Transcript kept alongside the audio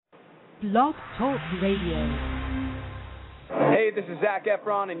Blog Talk Radio. Hey, this is Zac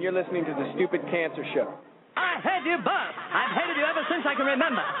Efron, and you're listening to The Stupid Cancer Show. I hate you both. I've hated you ever since I can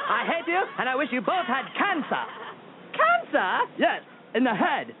remember. I hate you, and I wish you both had cancer. Cancer? Yes, in the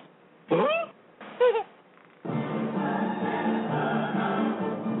head.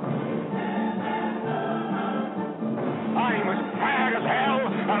 I'm as mad as hell,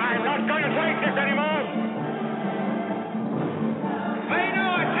 and I'm not going to take this anymore. Pay no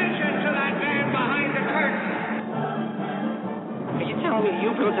attention to that man behind the curtain. Are you telling me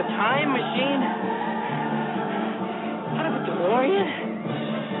you built a time machine? Out of a DeLorean?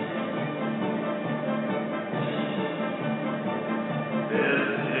 This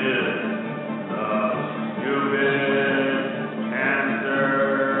is the Stupid Cancer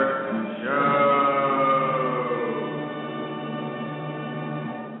Show.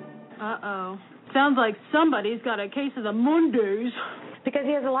 Uh-oh. Sounds like somebody's got a case of the Mondays. Because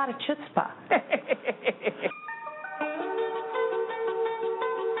he has a lot of chutzpah.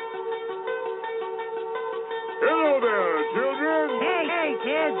 Hello there, children. Hey,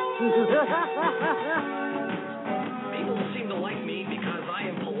 kids. People seem to like me because I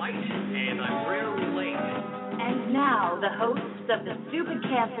am polite and I'm rarely late. And now, the hosts of the Stupid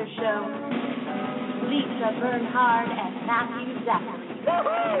Cancer Show, Lisa Bernhard and Matthew Zachary.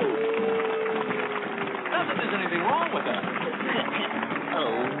 Not that there's anything wrong with that.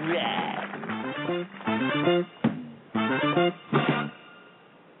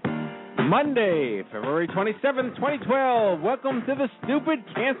 Monday, February 27th, 2012. Welcome to the Stupid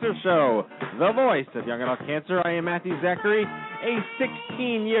Cancer Show, the voice of young adult cancer. I am Matthew Zachary, a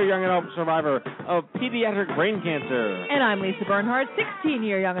 16-year young adult survivor of pediatric brain cancer. And I'm Lisa Bernhard,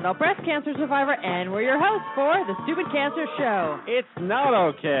 16-year young adult breast cancer survivor, and we're your hosts for the Stupid Cancer Show. It's not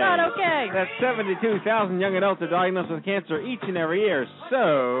okay. Not okay. That 72,000 young adults are diagnosed with cancer each and every year.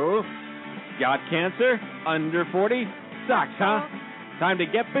 So, got cancer? Under 40? Sucks, huh? Time to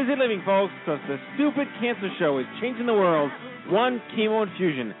get busy living, folks, because the Stupid Cancer Show is changing the world one chemo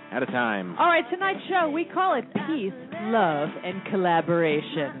infusion at a time. All right, tonight's show, we call it Peace, Love, and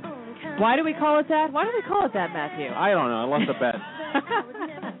Collaboration. Why do we call it that? Why do we call it that, Matthew? I don't know. I lost the bet.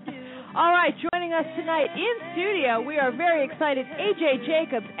 All right, joining us tonight in studio, we are very excited. A.J.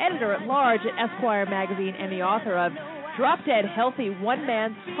 Jacobs, editor-at-large at Esquire magazine and the author of Drop Dead Healthy, One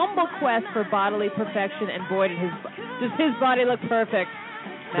Man's Humble Quest for Bodily Perfection, and boy, does his body look perfect.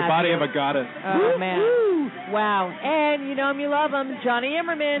 The body of a goddess. Oh, man. Wow. And you know him, you love him, Johnny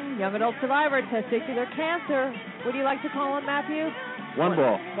Immerman, young adult survivor, testicular cancer. What do you like to call him, Matthew? One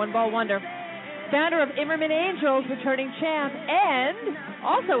ball. One ball wonder. Founder of Immerman Angels, returning champ, and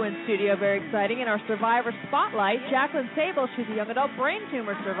also in studio, very exciting, in our Survivor Spotlight, Jacqueline Sable. She's a young adult brain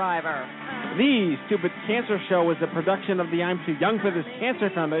tumor survivor. The Stupid Cancer Show is a production of the I'm Too Young for This Cancer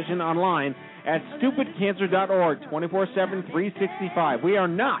Foundation online at stupidcancer.org, 24/7, 365. We are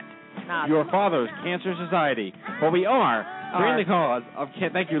not your father's cancer society, but we are bringing the cause of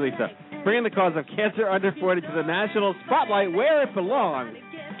thank you, Lisa, bringing the cause of cancer under 40 to the national spotlight where it belongs.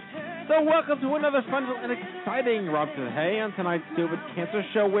 So welcome to another fun and exciting romp to the hay on tonight's Stupid Cancer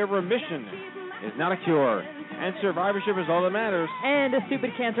Show, where remission is not a cure, and survivorship is all that matters. And a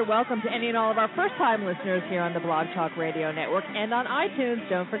Stupid Cancer welcome to any and all of our first-time listeners here on the Blog Talk Radio Network and on iTunes.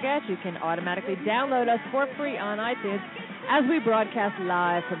 Don't forget, you can automatically download us for free on iTunes as we broadcast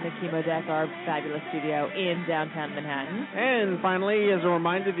live from the Chemo Deck, our fabulous studio in downtown Manhattan. And finally, as a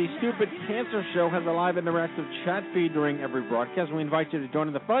reminder, the Stupid Cancer Show has a live interactive chat feed during every broadcast. We invite you to join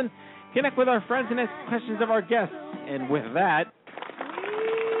in the fun, connect with our friends, and ask questions of our guests. And with that,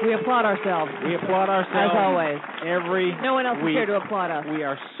 we applaud ourselves. We applaud ourselves. As always. Every No one else week. is here to applaud us. We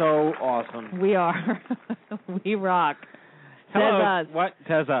are so awesome. We are. We rock. Hello. Says us. What?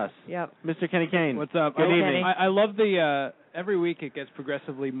 Says us. Yep. Mr. Kenny Kane. What's up? Good evening. I love the, every week it gets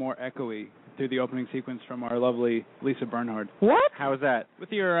progressively more echoey through the opening sequence from our lovely Lisa Bernhard. What? How is that?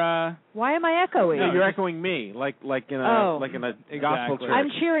 With your, Why am I echoing? No, you're echoing me, like in a gospel church. I'm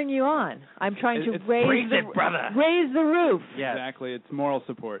cheering you on. I'm trying to raise the roof. Yes. Exactly. It's moral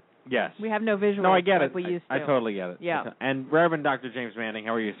support. Yes. We have no visuals. No, I get like it. we used to. I totally get it. Yeah. And Reverend Dr. James Manning,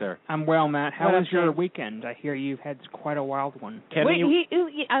 how are you, sir? I'm well, Matt. How What was up, your James? weekend? I hear you've had quite a wild one. Wait,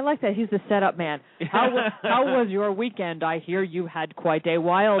 I like that. He's the setup man. How was your weekend? I hear you had quite a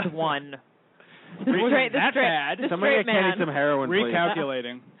wild one. That's bad. Somebody get Kenny man. some heroin, please.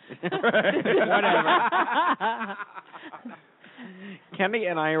 Recalculating. Whatever. Kenny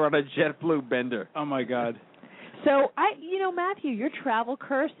and I are on a JetBlue bender. Oh, my God. So, Matthew, your travel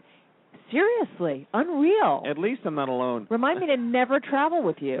curse, seriously, unreal. At least I'm not alone. Remind me to never travel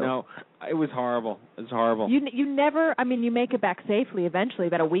with you. No. It was horrible. It was horrible. You never. I mean, you make it back safely eventually,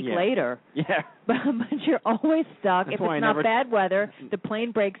 about a week later. Yeah. But you're always stuck. That's if why it's I not never- bad weather, the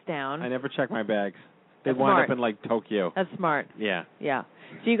plane breaks down. I never check my bags. They That's wind smart. up in like Tokyo. That's smart. Yeah. Yeah.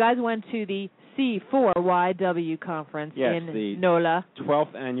 So you guys went to the C4YW conference Yes, in the NOLA.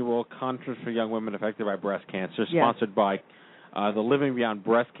 12th annual Conference for Young Women Affected by Breast Cancer, Yes. sponsored by the Living Beyond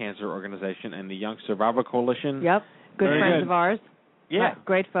Breast Cancer Organization and the Young Survival Coalition. Yep. Good Very friends good. of ours. Yeah.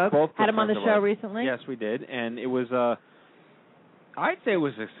 Great folks. Both Had good them on the friends show of ours. recently. Yes, we did, and it was I'd say it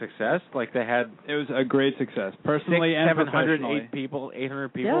was a success. Like they had It was a great success, personally 600, and 700, professionally. 8 people,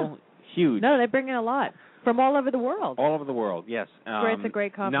 800 people. Huge. No, they bring in a lot from all over the world. All over the world, yes. It's a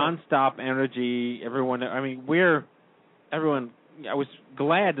great conference. Non-stop energy. Everyone. I mean, everyone. I was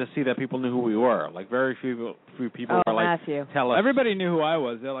glad to see that people knew who we were. Like very few people were like, Matthew. tell us. Everybody knew who I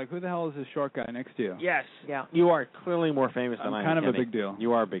was. They're like, who the hell is this short guy next to you? Yes. Yeah. You are clearly more famous than I am. I'm kind of a Kenny. big deal.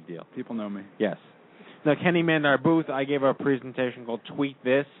 You are a big deal. People know me. Yes. Now, Kenny manned our booth. I gave a presentation called Tweet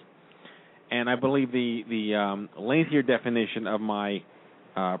This, and I believe the lengthier definition of my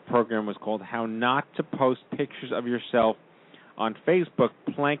program was called How Not to Post Pictures of Yourself on Facebook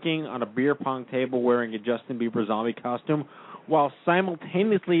planking on a beer pong table wearing a Justin Bieber zombie costume while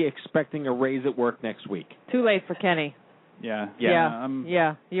simultaneously expecting a raise at work next week. Too late for Kenny. Yeah. Yeah. I'm,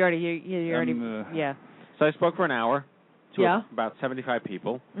 Yeah. You already. Yeah. So I spoke for an hour to Yeah. about 75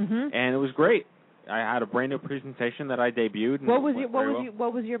 people, Mhm. and it was great. I had a brand new presentation that I debuted. And What was it your went very well.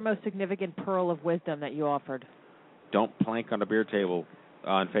 what was your most significant pearl of wisdom that you offered? Don't plank on a beer table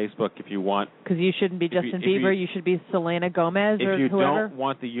on Facebook if you want. Because you shouldn't be If you- Justin if you- Bieber. You should be Selena Gomez or If you whoever. don't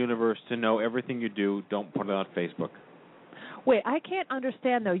want the universe to know everything you do, don't put it on Facebook. Wait, I can't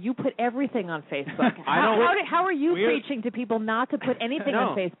understand though. You put everything on Facebook. I don't- How are you We're- preaching to people not to put anything No.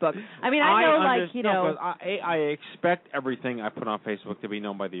 on Facebook? I mean, I know, like, you know. I expect everything I put on Facebook to be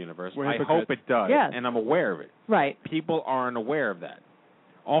known by the universe. We're I hypocrites. hope it does, Yes. and I'm aware of it. Right. People aren't aware of that.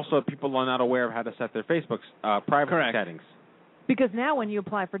 Also, people are not aware of how to set their Facebook's privacy Correct. settings. Because now when you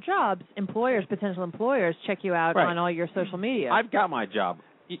apply for jobs, potential employers check you out Right. on all your social media. I've got my job.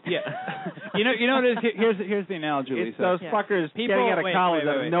 Yeah. you know what it is? Here's the analogy, It's Lisa. those Yeah. fuckers People- getting out of wait, college wait,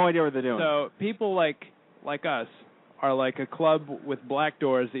 that wait. have no idea what they're doing. So people like us are like a club with black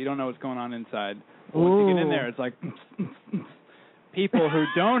doors that you don't know what's going on inside. But once you get in Ooh. there, it's like people who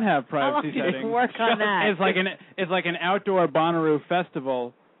don't have privacy How long did you settings. work on that? It's like an outdoor Bonnaroo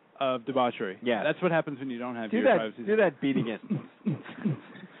festival of debauchery. Yeah. That's what happens when you don't have do your that. privacy. Do that beat again.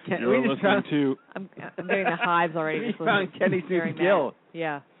 Can You're we just listening found, to I'm getting the hives already. we just found listening- Kenny's new hearing that. skill.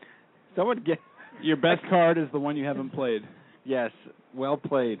 Yeah. Someone get. your best card is the one you haven't played. Yes, well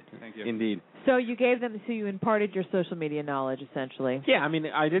played. Thank you. Indeed. So you you imparted your social media knowledge essentially. Yeah, I mean,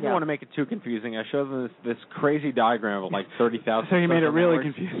 I didn't Yeah. want to make it too confusing. I showed them this crazy diagram of like 30,000. So you made it social really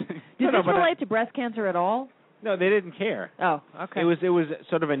networks. confusing. Did No, this but relate to breast cancer at all? No, they didn't care. Oh, okay. It was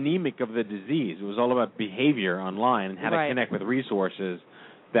sort of anemic of the disease. It was all about behavior online and how Right. to connect with resources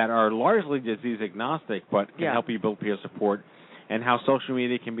that are largely disease agnostic, but can Yeah. help you build peer support, and how social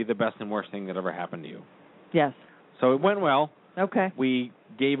media can be the best and worst thing that ever happened to you. Yes. So it went well. Okay. We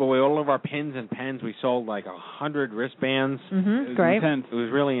gave away all of our pins and pens. We sold like 100 wristbands. It Mhm. was Great. intense. It was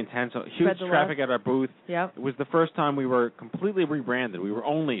really intense. So huge Spread the traffic at our booth. Yep. It was the first time we were completely rebranded. We were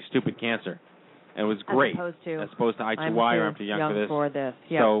only Stupid Cancer. And it was great. As opposed to I'm I2Y or I'm too Too Young for this. this.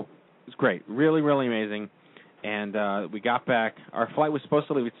 Yeah. So it was great. Really, really amazing. And we got back. Our flight was supposed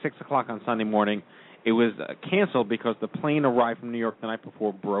to leave at 6 o'clock on Sunday morning. It was canceled because the plane arrived from New York the night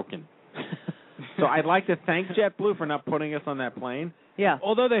before broken. So I'd like to thank JetBlue for not putting us on that plane. Yeah.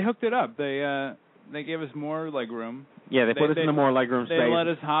 Although they hooked it up, they gave us more leg room. Yeah, they put us in the more legroom They space. let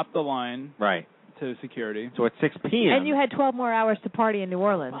us hop the line Right. to security. So at 6 p.m. And you had 12 more hours to party in New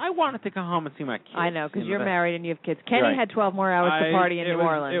Orleans. I wanted to go home and see my kids. I know, because You you're that- married and you have kids. Kenny Right. had 12 more hours to party in it New was,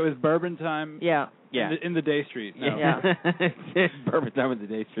 Orleans. It was bourbon time. Yeah. Yeah. In the day street. No. Yeah. Perfect time with the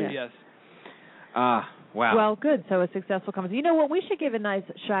day street. Yes. Wow. Well, good. So a successful conference. You know what? We should give a nice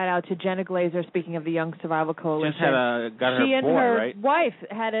shout out to Jenna Glazer. Speaking of the Young Survival Coalition, Just got her she and boy, her right? wife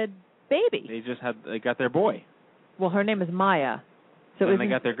had a baby. They got their boy. Well, her name is Maya. So And it they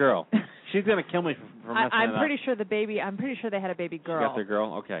was, got their girl. She's gonna kill me for messing I'm it up. pretty sure the baby. I'm pretty sure they had a baby She girl. got their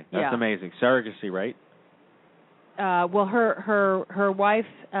girl. Okay, that's Yeah. amazing. Surrogacy, right? Well, her wife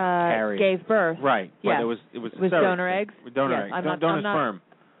Carrie. gave birth. Right. But Yeah. it was With surrogacy. donor eggs. With donor Yes, eggs. I'm not- donor I'm not-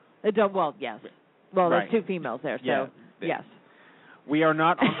 sperm. Well, yes. Well, Right. there's two females there, so Yeah. yes. We are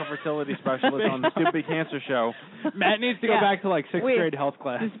not oncofertility specialists on the Stupid Cancer Show. Matt needs to go Yeah. back to like sixth We- grade health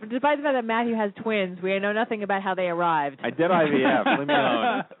class. Despite the fact that Matthew has twins, we know nothing about how they arrived. I did IVF. Leave me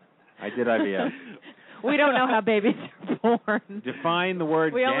alone. I did IVF. We don't know how babies are Thorn. Define the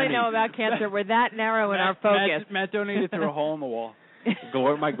word We only Danny. know about cancer. We're that narrow in our focus. Matt donated through a hole in the wall.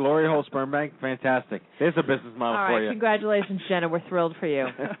 My glory hole sperm bank, fantastic. There's a business model All for right, you. congratulations, Jenna. We're thrilled for you.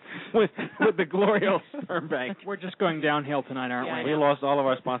 with the glory hole sperm bank. We're just going downhill tonight, aren't we? We lost all of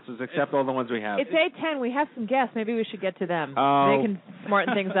our sponsors except all the ones we have. It's 8:10. We have some guests. Maybe we should get to them. Oh. They can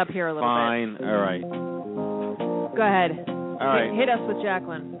smarten things up here a little Fine. bit. All right. Go ahead. All right. Hit us with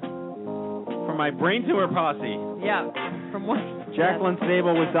Jacqueline. For my brain tumor posse, Yeah. From what? Jacqueline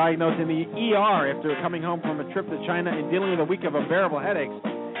Sable was diagnosed in the ER after coming home from a trip to China and dealing with a week of unbearable headaches.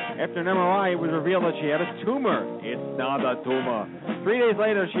 After an MRI, it was revealed that she had a tumor. It's not a tumor. 3 days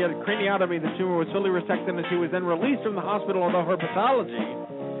later, she had a craniotomy. The tumor was fully resected, and she was then released from the hospital, although her pathology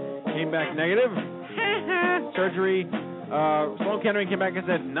came back negative. Surgery. Sloan Kettering came back and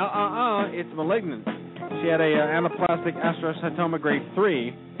said, no, it's malignant. She had a anaplastic astrocytoma grade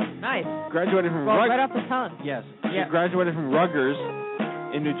 3. Nice. Graduated from Well, right off the tongue. Yes. Yeah. She graduated from Rutgers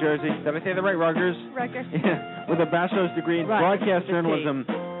in New Jersey. Did I say that right? Rutgers? Rutgers. Yeah. With a bachelor's degree in Right. broadcast With a T. journalism.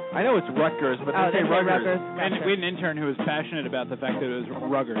 I know it's Rutgers, but they say Rutgers. And we had an intern who was passionate about the fact that it was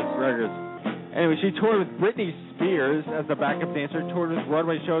Ruggers. Rutgers. Anyway, she toured with Britney Spears as the backup dancer, toured with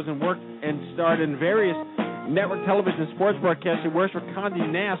Broadway shows, and worked and starred in various network television sports broadcasts. She works for Condé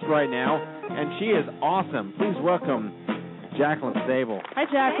Nast right now, and she is awesome. Please welcome Jacqueline Sable. Hi,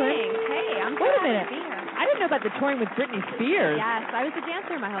 Jacqueline. Hey, I'm Wait a glad minute. to be here. I didn't know about the touring with Britney Spears. Yes, I was a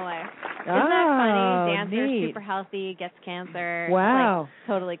dancer my whole life. Oh, Isn't that funny? Dancer, neat. super healthy, gets cancer. Wow. Like,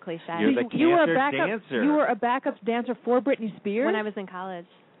 totally cliche. You're the You were a cancer backup dancer. You were a backup dancer for Britney Spears? When I was in college.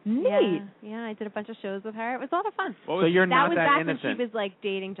 Neat. Yeah, I did a bunch of shows with her. It was a lot of fun. So you're that not was that back innocent. when she was like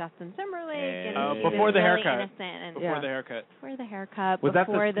dating Justin Timberlake. And she before was the really haircut. Innocent and Before the haircut. Before the haircut. Was that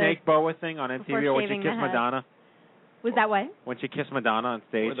before the snake boa thing on MTV before or when she shaving kissed the head. Madonna? Was that what? When she kissed Madonna on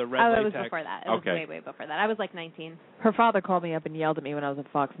stage? Or the Oh, red it was latex. before that. It was Okay. way, way before that. I was like 19. Her father called me up and yelled at me when I was at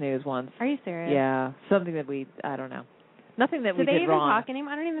Fox News once. Are you serious? Yeah. Something that I don't know. Nothing that Do we they did even wrong. talk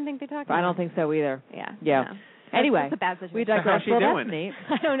anymore? I don't even think they talk anymore. I don't think so either. Yeah. Yeah. No. Anyway, That's a bad situation. we digress. How's she Well, doing? that's neat.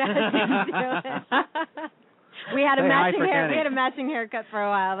 I don't know how she's doing. We had a Say hi matching for hair. Kenny. We had a matching haircut for a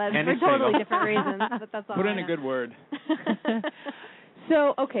while. That's Kenny's for totally single. different reasons. But that's all Put I in a know. good word.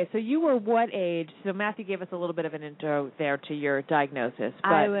 So you were what age? So Matthew gave us a little bit of an intro there to your diagnosis.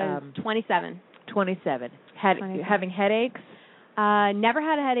 But, I was 27. 27. 27. Having headaches? Never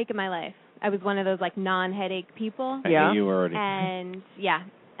had a headache in my life. I was one of those like non-headache people. I Yeah. knew you already. And yeah,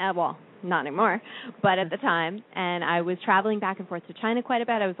 well, not anymore, but at the time. And I was traveling back and forth to China quite a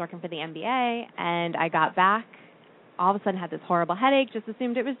bit. I was working for the NBA, and I got back. All of a sudden, had this horrible headache. Just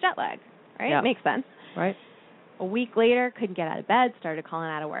assumed it was jet lag. Right? Yeah. Makes sense. Right. A week later, couldn't get out of bed. Started calling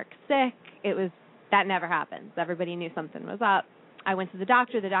out of work sick. That never happens. Everybody knew something was up. I went to the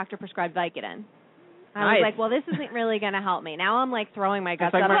doctor. The doctor prescribed Vicodin. I was Nice. like, well, this isn't really going to help me. Now I'm like throwing my guts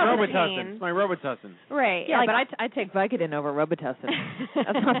It's like up my on the Robitussin. pain. It's my Robitussin. Right. Yeah, like, but I take Vicodin over Robitussin.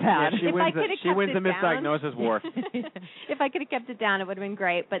 That's not bad. Yeah, she If I wins could've she kept wins it the down. misdiagnosis war. if I could have kept it down, it would have been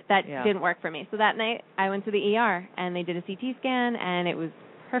great, but that Yeah. didn't work for me. So that night, I went to the ER, and they did a CT scan, and it was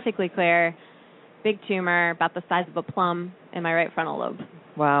perfectly clear. Big tumor, about the size of a plum in my right frontal lobe.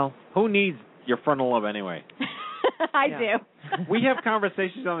 Wow. Who needs your frontal lobe anyway? I Yeah. do. We have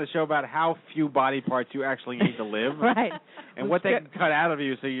conversations on the show about how few body parts you actually need to live. Right. And what they can cut out of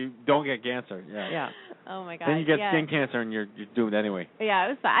you so you don't get cancer. Yeah. Yeah. Oh, my God. Then you get yeah. skin cancer and you're doomed anyway. Yeah, it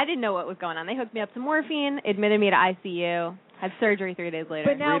was fun. I didn't know what was going on. They hooked me up to morphine, admitted me to ICU, had surgery 3 days later.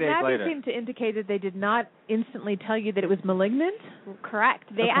 But now 3 days Matthew later. seemed to indicate that they did not instantly tell you that it was malignant. Correct.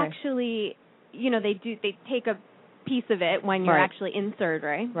 They Okay. actually, they take a piece of it when you're Right. actually in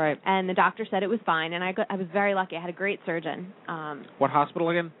surgery. Right. And the doctor said it was fine, and I was very lucky. I had a great surgeon. What hospital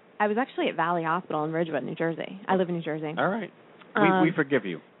again? I was actually at Valley Hospital in Ridgewood, New Jersey. I live in New Jersey. All right. Um, We forgive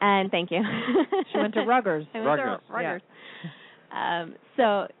you. And thank you. She went to Rutgers. I went to Rutgers. Rutgers.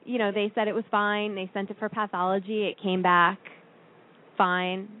 So, they said it was fine. They sent it for pathology. It came back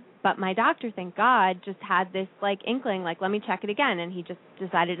fine. But my doctor, thank God, just had this, inkling, let me check it again. And he just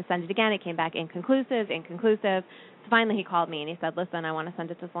decided to send it again. It came back inconclusive. So finally he called me and he said, listen, I want to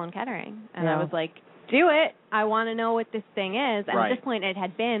send it to Sloan Kettering. And I Yeah. was like, do it. I want to know what this thing is. And Right. at this point, it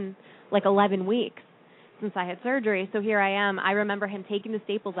had been 11 weeks since I had surgery. So here I am. I remember him taking the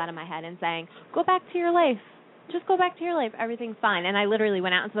staples out of my head and saying, go back to your life. Just go back to your life. Everything's fine. And I literally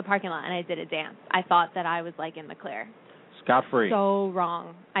went out into the parking lot and I did a dance. I thought that I was in the clear. Scot-free. So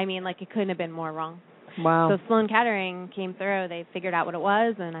wrong. I mean, it couldn't have been more wrong. Wow. So Sloan Kettering came through. They figured out what it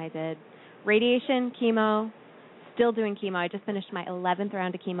was, and I did radiation, chemo, still doing chemo. I just finished my 11th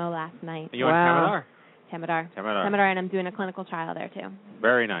round of chemo last night. You Wow. on Temodar, Temodar. and I'm doing a clinical trial there, too.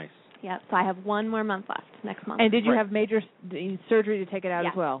 Very nice. Yep. So I have 1 more month left next month. And did you have major surgery to take it out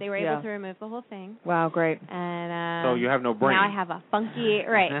yes, as well? They were able to remove the whole thing. Wow, great. And so you have no brain. Now I have a funky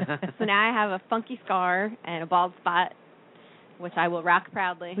So now I have a funky scar and a bald spot, which I will rock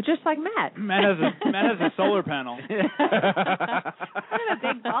proudly. But just like Matt. Matt has a solar panel. I have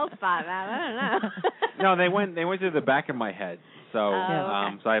a big bald spot, Matt. I don't know. No, they went to the back of my head. So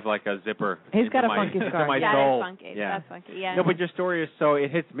okay. So I have like a zipper. He's got a my, funky scar. into my yeah, soul. That's funky. Yeah, that's funky. Yeah. No, but your story is so it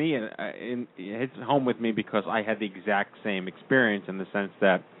hits me and it hits home with me because I had the exact same experience in the sense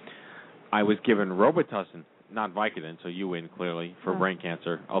that I was given Robitussin, not Vicodin, so you win clearly for brain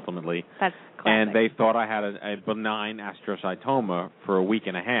cancer ultimately. That's classic. And they thought I had a benign astrocytoma for a week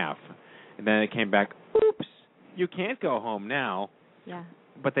and a half, and then it came back. Oops, you can't go home now. Yeah.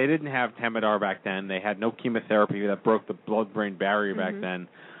 But they didn't have Temodar back then. They had no chemotherapy that broke the blood-brain barrier back then.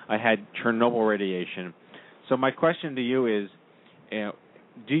 I had Chernobyl radiation. So my question to you is,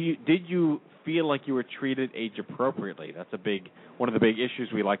 did you feel like you were treated age appropriately? That's one of the big issues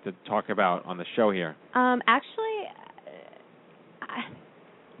we like to talk about on the show here. Actually,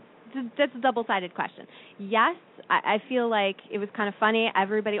 that's a double-sided question. Yes, I feel like it was kind of funny.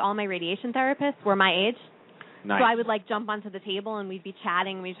 All my radiation therapists were my age. Nice. So I would jump onto the table and we'd be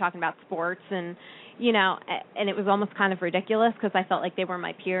chatting and we'd be talking about sports and and it was almost kind of ridiculous because I felt like they were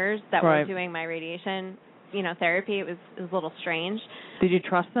my peers that were doing my radiation, therapy. It was a little strange. Did you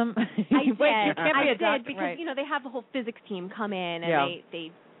trust them? I did. Doctor, Because they have the whole physics team come in and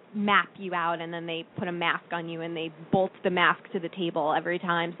they map you out and then they put a mask on you and they bolt the mask to the table every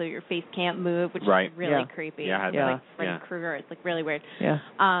time so your face can't move, which is really creepy. Yeah, it's like Freddy Krueger. It's really weird. Yeah.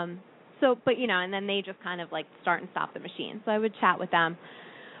 So, but and then they just kind of start and stop the machine. So I would chat with them.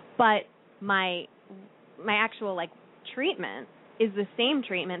 But my actual treatment is the same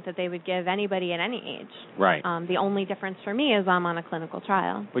treatment that they would give anybody at any age. Right. The only difference for me is I'm on a clinical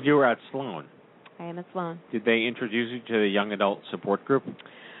trial. But you were at Sloan. I am at Sloan. Did they introduce you to the young adult support group?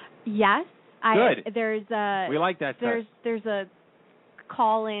 Yes. Good. We like that. There's a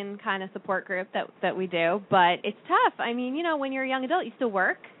call-in kind of support group that we do, but it's tough. I mean, when you're a young adult, you still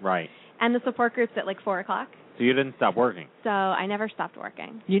work. Right. And the support group's at 4 o'clock. So you didn't stop working? So I never stopped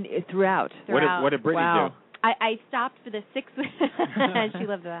working. Throughout. What did Brittany do? I stopped for the 6 weeks. She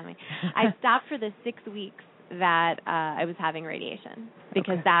lived without me. I stopped for the 6 weeks that I was having radiation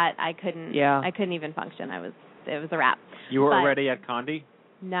because that I couldn't even function. It was a wrap. You were already at Condi?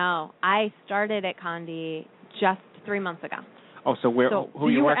 No, I started at Condi just 3 months ago. Oh, so who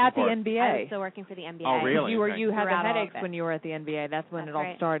you were working at for? the NBA? I was still working for the NBA. Oh, really? You had the headaches when you were at the NBA. That's when it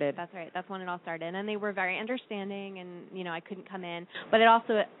all started. That's right. That's when it all started. And they were very understanding, and, I couldn't come in. But it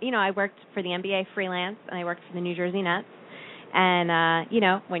also, I worked for the NBA freelance, and I worked for the New Jersey Nets. And,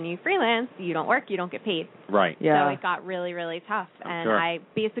 when you freelance, you don't work, you don't get paid. Right. Yeah. So it got really, really tough. And sure. I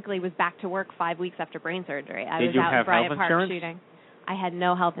basically was back to work 5 weeks after brain surgery. I Did was you out have in Bryant health Park insurance? shooting. I had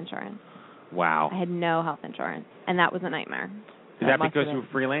no health insurance. Wow. I had no health insurance, and that was a nightmare. Is that because you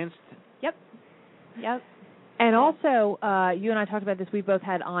freelanced? Yep. And also, you and I talked about this. We both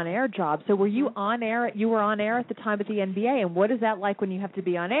had on-air jobs. So were you on air? You were on air at the time at the NBA. And what is that like when you have to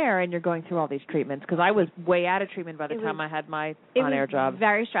be on air and you're going through all these treatments? Because I was way out of treatment by the time I had my on-air job. It was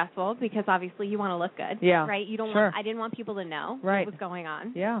very stressful because obviously you want to look good. Yeah. Right. You don't. Sure. I didn't want people to know what was going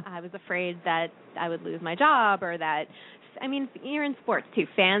on. Yeah. I was afraid that I would lose my job or that. I mean, you're in sports too.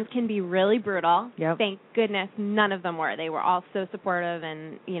 Fans can be really brutal. Yep. Thank goodness none of them were. They were all so supportive,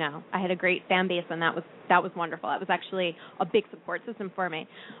 and I had a great fan base, and that was wonderful. That was actually a big support system for me.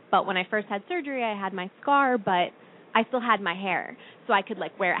 But when I first had surgery, I had my scar, but I still had my hair, so I could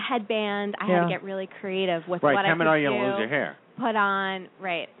wear a headband. I had to get really creative with what I could do. You don't lose your hair. Put on,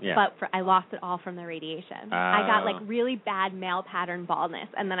 Yeah. But I lost it all from the radiation. I got really bad male pattern baldness,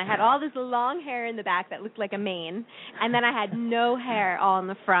 and then I had all this long hair in the back that looked like a mane, and then I had no hair all in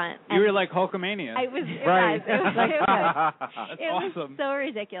the front. You were like Hulkamania. It was awesome. So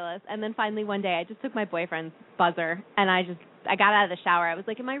ridiculous. And then finally one day I just took my boyfriend's buzzer and I got out of the shower. I was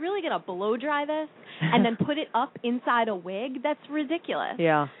like, am I really going to blow dry this and then put it up inside a wig? That's ridiculous.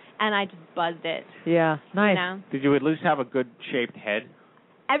 Yeah. And I just buzzed it. Yeah, nice. Did you at least have a good shaped head?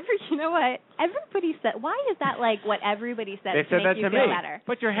 You know what? Everybody said, why is that what everybody says they said to make that you to feel me. better?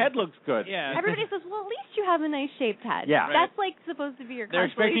 But your head looks good. Yeah. Everybody says, well, at least you have a nice shaped head. Yeah. That's supposed to be your They're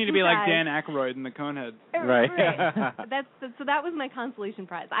expecting you to be prize. like Dan Aykroyd in the Coneheads. Right. So that was my consolation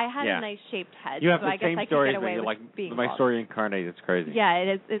prize. I had a nice shaped head. You have so the I guess same I could story get as away me. with Like being my bald. story incarnate. It's crazy. Yeah, it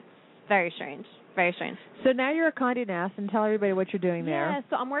is. It's very strange. Very strange. So now you're at Condé Nast, and tell everybody what you're doing there. Yeah,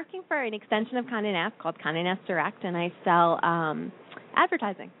 so I'm working for an extension of Condé Nast called Condé Nast Direct, and I sell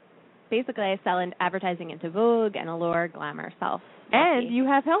advertising. basically I sell advertising into Vogue and Allure, Glamour, Self. And you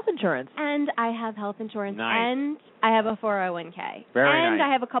have health insurance. And I have health insurance. Nice. And I have a 401k. Very and nice.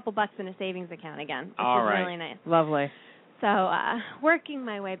 I have a couple bucks in a savings account again, which All is right. really nice. Lovely. So working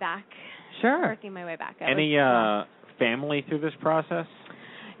my way back. Sure. Working my way back. Any family through this process?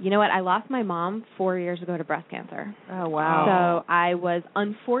 You know what? I lost my mom 4 years ago to breast cancer. Oh, wow. So I was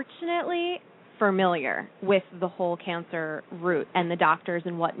unfortunately familiar with the whole cancer route and the doctors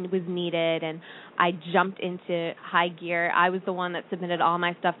and what was needed, and I jumped into high gear. I was the one that submitted all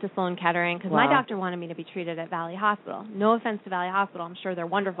my stuff to Sloan Kettering because my doctor wanted me to be treated at Valley Hospital. No offense to Valley Hospital, I'm sure they're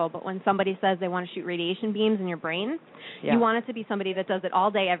wonderful, but when somebody says they want to shoot radiation beams in your brain, you want it to be somebody that does it all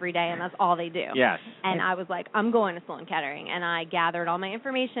day, every day, and that's all they do. Yes. And I was like, I'm going to Sloan Kettering, and I gathered all my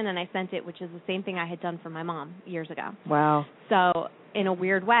information and I sent it, which is the same thing I had done for my mom years ago. Wow. So in a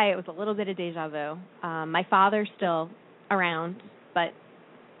weird way, it was a little bit of deja vu. My father's still around, but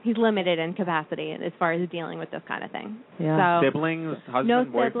he's limited in capacity as far as dealing with this kind of thing. Yeah. So, siblings, husband, no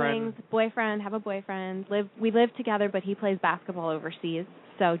boyfriend? siblings, boyfriend, have a boyfriend. We live together, but he plays basketball overseas.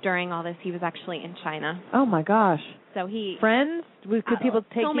 So during all this, he was actually in China. Oh, my gosh. So he... Friends? Could people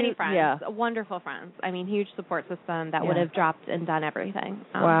take so many you? friends. Yeah. Wonderful friends. I mean, huge support system that would have dropped and done everything.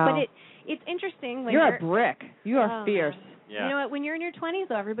 Wow. But it's interesting when you're a brick. You are fierce. Yeah. You know what? When you're in your 20s,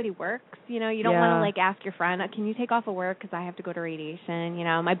 though, everybody works. You know, you don't want to, like, ask your friend, can you take off of work because I have to go to radiation? You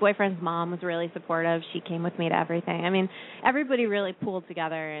know, my boyfriend's mom was really supportive. She came with me to everything. I mean, everybody really pulled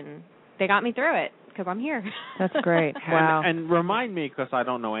together, and they got me through it because I'm here. That's great. Wow. And remind me, because I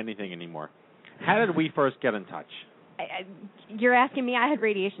don't know anything anymore, how did we first get in touch? You're asking me. I had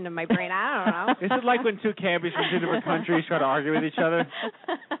radiation in my brain. I don't know. Is it like when two cabbies from two different countries try to argue with each other?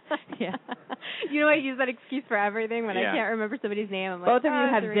 Yeah. You know, I use that excuse for everything when I Yeah. can't remember somebody's name. I'm like, Both of you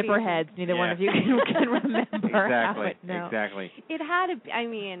have it's zipper radiation. heads. Neither one Yeah. of you can remember. Exactly. No. Exactly. It had to be, I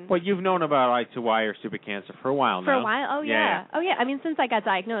mean. Well, you've known about I2Y or stupid cancer for a while now. For a while? Oh, yeah. Oh, yeah. I mean, since I got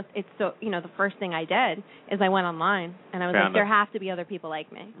diagnosed, it's so, you know, the first thing I did is I went online, and I was Found like, there it. have to be other people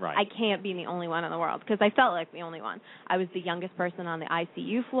like me. Right. I can't be the only one in the world, because I felt like the only one. I was the youngest person on the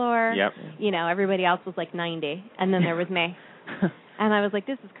ICU floor. Yep. You know, everybody else was like 90, and then there was me. And I was like,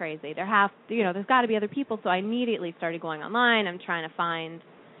 this is crazy. There's got to be other people. So I immediately started going online. I'm trying to find,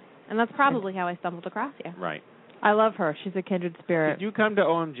 and that's probably how I stumbled across you. Right. I love her. She's a kindred spirit. Did you come to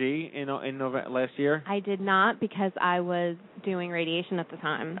OMG in November last year? I did not, because I was doing radiation at the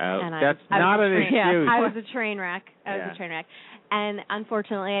time. And That's not an excuse. Yeah, I was a train wreck. Yeah. And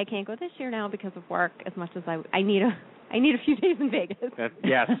unfortunately, I can't go this year now because of work. As much as I need a few days in Vegas.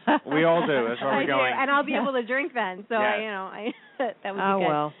 Yes, we all do. That's where I we're do, going. and I'll be able to drink then. So Yeah. that would be Oh, good.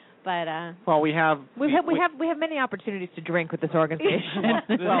 well. But well, we have we have many opportunities to drink with this organization. Well,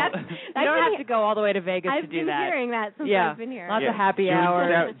 you don't have to go all all the way to Vegas I've to do been that. hearing that since Yeah. I've been here. Lots of happy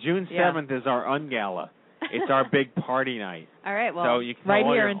hours. June 7th is our ungala. It's our big party night. All right, well, so you can right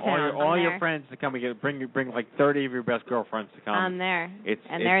all here your, in all town. your, all I'm your there. friends to come and bring like 30 of your best girlfriends to come. I'm there. It's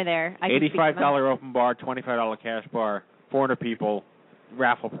they're there. I can speak to $85 them. open bar, $25 cash bar, 400 people,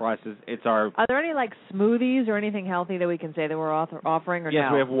 raffle prices. It's our Are there any like smoothies or anything healthy that we can say that we're offering, or yes,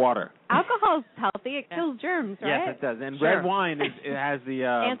 no? we have water. Alcohol's healthy. It kills germs, right? Yes, it does. And Sure. red wine it has the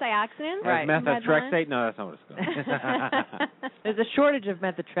Antioxidants. Right. methotrexate. No, that's not what it's called. There's a shortage of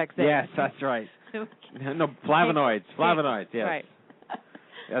methotrexate. Yes, that's right. No, flavonoids. Flavonoids, yes. Right.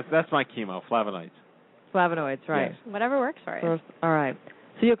 That's my chemo, flavonoids. Flavonoids, right. Yes. Whatever works for you. All right.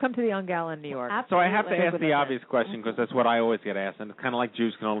 So you'll come to the Ungala in New York. So I have to Absolutely. ask the obvious question because that's what I always get asked, and it's kind of like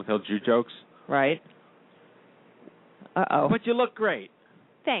Jews can only tell Jew jokes. Right. Uh-oh. But you look great.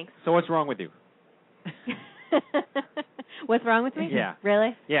 Thanks. So what's wrong with you? What's wrong with me? Yeah.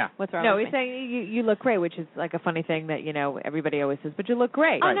 Really? Yeah. What's wrong No, with he's me? saying you look great, which is like a funny thing that, everybody always says, but you look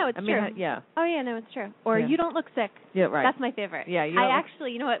great. Oh, no, it's I mean, true. yeah. Oh, yeah, no, it's true. Or Yeah. you don't look sick. Yeah, right. That's my favorite. Yeah, you I don't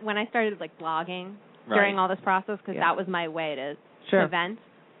actually, you know what, when I started like blogging Right. during all this process, because Yeah. that was my way Sure. to vent,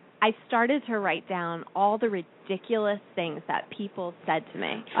 I started to write down all the ridiculous things that people said to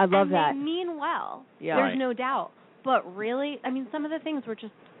me. I love and that. They mean well. Yeah. There's Right. no doubt. But really, I mean, some of the things were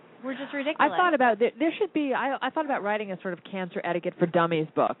just ridiculous. I thought about there should be. I thought about writing a sort of cancer etiquette for dummies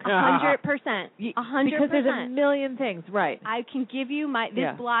book. 100%. 100%. Because there's a million things, right? I can give you this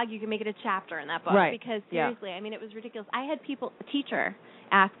Yeah. blog. You can make it a chapter in that book. Right. Because Yeah. seriously, I mean, it was ridiculous. I had a teacher,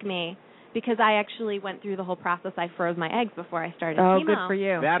 ask me, because I actually went through the whole process. I froze my eggs before I started Oh, chemo. good for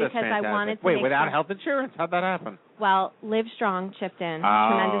you. That is because fantastic. I wanted to Wait, make without sure- health insurance? How'd that happen? Well, Live Strong chipped in Oh,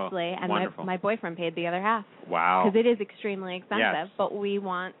 tremendously, and wonderful. my boyfriend paid the other half. Wow. Because it is extremely expensive, Yes. but we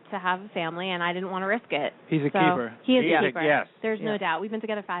want to have a family, and I didn't want to risk it. He's a So keeper. He is He is a a- keeper. yes. There's no Yeah. doubt. We've been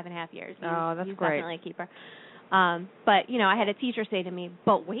together 5.5 years. Oh, that's he's great. definitely a keeper. But, I had a teacher say to me,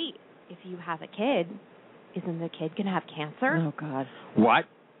 but wait, if you have a kid, isn't the kid going to have cancer? Oh, God. What?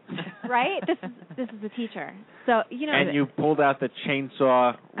 Right? This is a teacher. So, And you pulled out the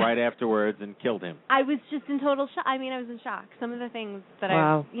chainsaw right afterwards and killed him. I was just in total shock. I mean, I was in shock. Some of the things that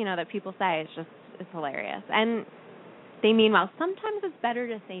Wow. that people say, it's hilarious. And they mean well. Sometimes it's better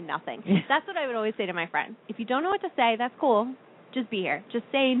to say nothing. That's what I would always say to my friend. If you don't know what to say, that's cool. Just be here. Just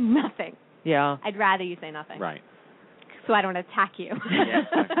say nothing. Yeah. I'd rather you say nothing. Right. So I don't attack you.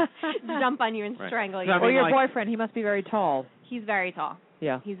 Jump on you and strangle you. Or your boyfriend, he must be very tall. He's very tall.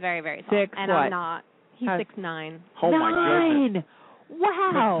 Yeah. He's very, very tall. Six and what? I'm not. He's 6'9". Oh, my goodness.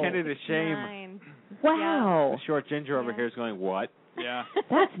 Wow. Kenny the shame. 9. Wow. The short ginger over here is going, what? Yeah.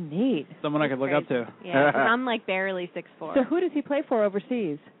 That's neat. Someone I could look up to. Yeah, 'cause I'm like barely 6'4". So who does he play for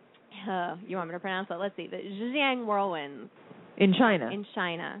overseas? You want me to pronounce it? Let's see. The Zhejiang Whirlwinds. In China? In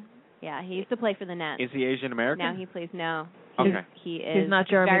China. Yeah, he used to play for the Nets. Is he Asian American? Now he plays, no. Okay. He is He's not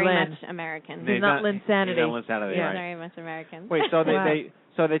Jeremy very Lin. much American. He's not Linsanity. He's not Linsanity, He's right. very much American. Wait, so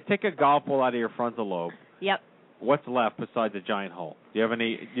Wow. they take a golf ball out of your frontal lobe. Yep. What's left besides the giant hole? Do you have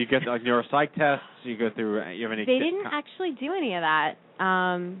any? Do you get like neuropsych tests? You go through. You have any? They didn't actually do any of that.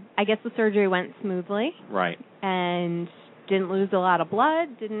 I guess the surgery went smoothly. Right. And didn't lose a lot of blood.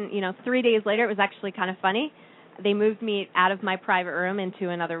 3 days later, it was actually kind of funny. They moved me out of my private room into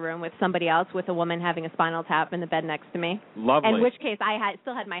another room with somebody else, with a woman having a spinal tap in the bed next to me. Lovely. In which case, I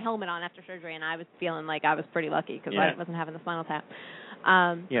still had my helmet on after surgery, and I was feeling like I was pretty lucky because I wasn't having the spinal tap.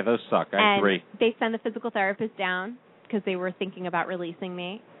 Yeah, those suck. I agree. They sent the physical therapist down because they were thinking about releasing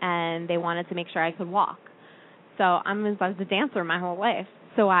me, and they wanted to make sure I could walk. So I was a dancer my whole life.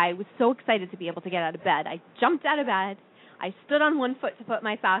 So I was so excited to be able to get out of bed. I jumped out of bed. I stood on one foot to put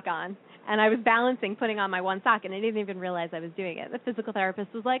my sock on, and I was balancing, putting on my one sock, and I didn't even realize I was doing it. The physical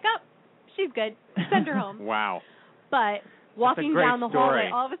therapist was like, oh, she's good. Send her home. Wow. But walking great down the story.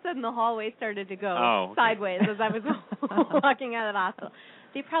 hallway, all of a sudden the hallway started to go Oh. sideways as I was walking out of the hospital.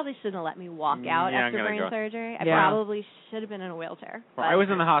 They probably shouldn't have let me walk out Yeah, I'm after gonna brain go. surgery. I Yeah. probably should have been in a wheelchair. Well, I was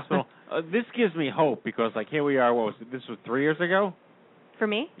in the hospital. This gives me hope because, like, here we are. What was it? This was 3 years ago? For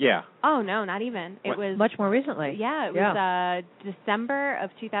me? Yeah. Oh, no, not even. It What? was Much more recently. Yeah, it was December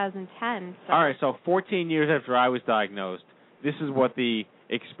of 2010. So. All right, so 14 years after I was diagnosed, this is what the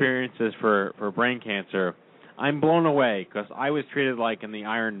experience is for brain cancer. I'm blown away because I was treated like in the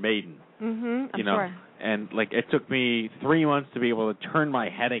Iron Maiden. I'm You know, sure. and like it took me 3 months to be able to turn my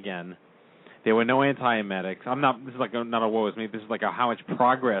head again. There were no antiemetics. I'm not. This is like not a woe is me. This is like a how much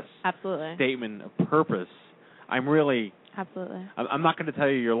progress Absolutely. statement of purpose. I'm really. Absolutely. I'm not going to tell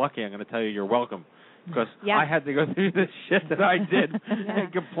you you're lucky. I'm going to tell you you're welcome. Because Yeah. I had to go through this shit that I did Yeah.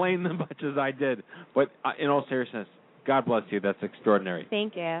 and complain as much as I did. But in all seriousness, God bless you. That's extraordinary.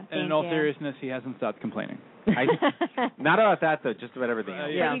 Thank you. And Thank in all you. seriousness, he hasn't stopped complaining. Not about that, though. Just about everything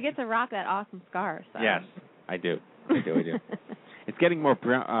else. But you get to rock that awesome scar. So. Yes, I do. I do. It's getting more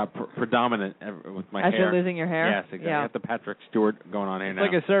predominant with my As hair. you're losing your hair? Yes, exactly. Yeah. I got the Patrick Stewart going on here It's now.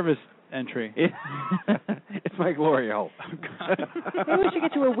 like a service entry. It's my glory hole. Maybe we should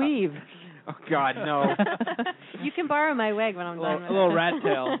get you a weave. Oh, God, no. You can borrow my wig when I'm A done little- with a little it. rat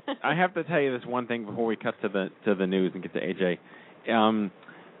tail. I have to tell you this one thing before we cut to the news and get to AJ.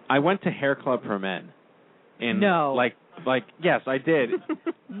 I went to Hair Club for Men. No. Like yes, I did.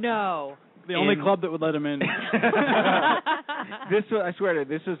 No. The only club that would let him in. This was, I swear to you,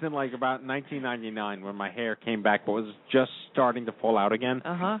 this was in like about 1999 when my hair came back, but was just starting to fall out again.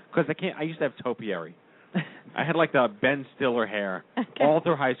 Because I used to have topiary. I had like the Ben Stiller hair all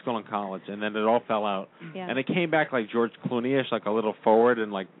through high school and college, and then it all fell out. Yeah. And it came back like George Clooney-ish, like a little forward,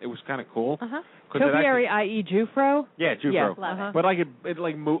 and like it was kind of cool. Topiary, i.e. Jufro? Yeah, Jufro. Yes, love it. But like it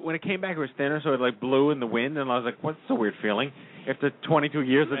like moved, when it came back, it was thinner, so it like blew in the wind, and I was like, "What's a weird feeling?" After 22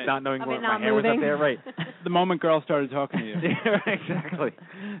 years of not knowing Of where it my not hair was up moving. there, right? The moment girls started talking to you. Yeah, exactly.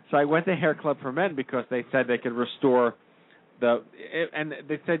 So I went to Hair Club for Men because they said they could restore and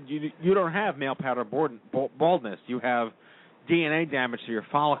they said you don't have male pattern baldness. You have DNA damage to your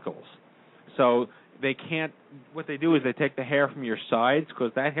follicles. So they can't. What they do is they take the hair from your sides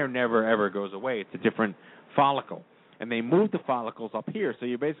because that hair never ever goes away. It's a different follicle, and they move the follicles up here. So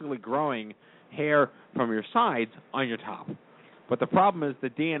you're basically growing hair from your sides on your top. But the problem is the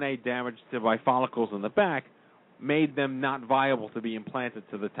DNA damage to my follicles in the back made them not viable to be implanted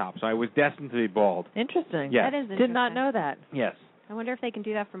to the top. So I was destined to be bald. Interesting. Yes. That is Did not interesting. know that. Yes. I wonder if they can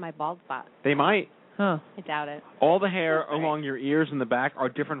do that for my bald spot. They might. Huh. I doubt it. All the hair along your ears and the back are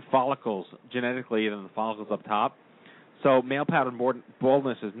different follicles genetically than the follicles up top. So male pattern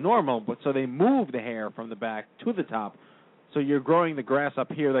baldness is normal, but so they move the hair from the back to the top. So you're growing the grass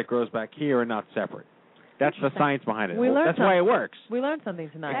up here that grows back here and not separate. That's the science behind it. We learned That's why it works. We learned something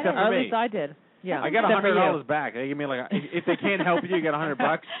tonight. Except for At me. least I did. Yeah. I got Except for you. $100 back. They give me if they can't help you, you get $100.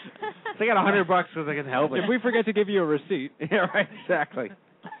 They got $100 because they can help. If we forget to give you a receipt. Yeah, right. Exactly.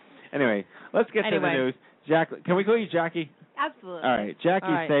 Anyway, let's get to the news. Jack, can we call you Jackie? Absolutely. All right, Jackie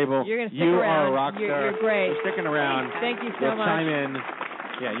All right. Sable. You're gonna stick you around. are a rock star. You're great. You're sticking around. Thank you so You'll much. chime in.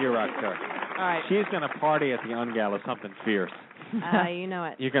 Yeah, you're a rock star. All right. She's going to party at the Ungala, something fierce. You know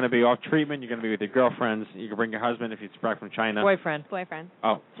it. You're going to be off treatment. You're going to be with your girlfriends. You can bring your husband if he's back from China. Boyfriend.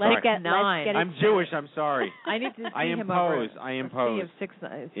 Oh, Let sorry. it get 9. Let's get it I'm Jewish. I'm sorry. I need to see I him over. I A impose. sea of 6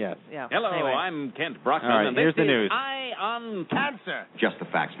 nights. Yes. Yeah. Hello, Anyway. I'm Kent Brockman, All right, and here's this the is news. Eye on Cancer. Just the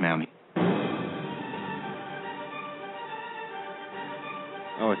facts, ma'am.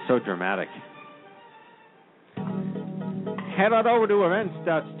 Oh, it's so dramatic. Head on over to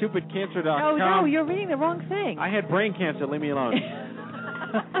events.stupidcancer.com. Oh, no, you're reading the wrong thing. I had brain cancer. Leave me alone.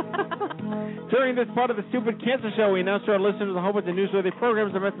 During this part of the Stupid Cancer Show, we announce to our listeners a whole bunch of newsworthy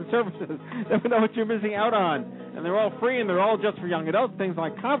programs, events, and services that we know what you're missing out on. And they're all free, and they're all just for young adults. Things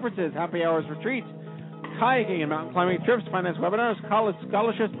like conferences, happy hours, retreats, kayaking and mountain climbing trips, finance webinars, college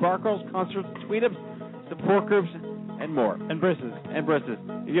scholarships, bar crawls, concerts, tweet-ups, support groups, and more. And brisses.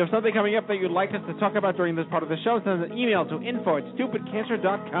 If you have something coming up that you'd like us to talk about during this part of the show, send an email to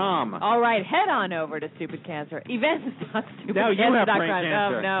info@stupidcancer.com. All right, head on over to Stupid Cancer. Events.stupidcancer.com. Now you have brain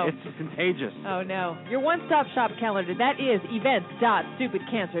cancer. Oh, no. It's contagious. Oh, no. Your one-stop shop calendar, that is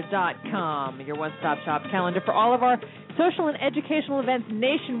events.stupidcancer.com. Your one-stop shop calendar for all of our social and educational events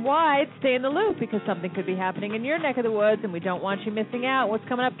nationwide. Stay in the loop because something could be happening in your neck of the woods, and we don't want you missing out. What's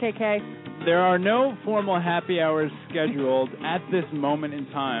coming up, KK? There are no formal happy hours scheduled at this moment in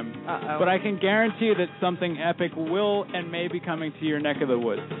time, but I can guarantee you that something epic will and may be coming to your neck of the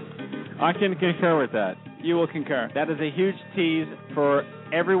woods. I can concur with that. You will concur. That is a huge tease for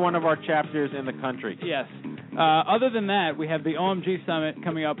every one of our chapters in the country. Yes. Other than that, we have the OMG Summit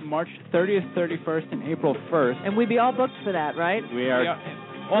coming up March 30th, 31st, and April 1st. And we'd be all booked for that, right? We are.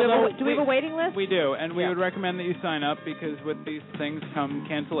 Do we have a waiting list? We do, and we would recommend that you sign up because with these things come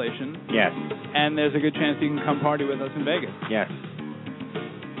cancellation. Yes. And there's a good chance you can come party with us in Vegas. Yes.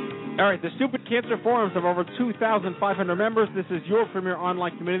 All right, the Stupid Cancer Forums have over 2,500 members. This is your premier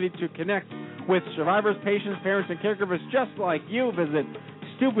online community to connect with survivors, patients, parents, and caregivers just like you. Visit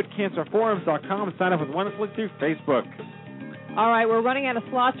stupidcancerforums.com and sign up with one click through Facebook. All right, we're running out of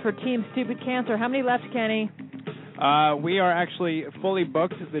slots for Team Stupid Cancer. How many left, Kenny? We are actually fully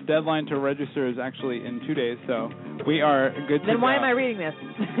booked. The deadline to register is actually in 2 days, so we are good to go. Then why am I reading this?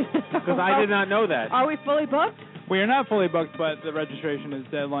 Because I did not know that. Are we fully booked? We are not fully booked, but the registration is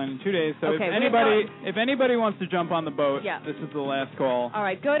deadline in 2 days. So Okay, if anybody wants to jump on the boat, this is the last call. All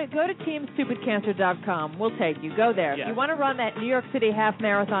right, go to teamstupidcancer.com. We'll take you. Go there. Yes. If you want to run that New York City half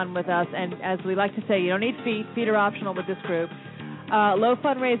marathon with us, and as we like to say, you don't need feet. Feet are optional with this group. Low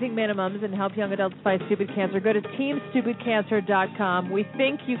fundraising minimums and help young adults fight stupid cancer. Go to teamstupidcancer.com. We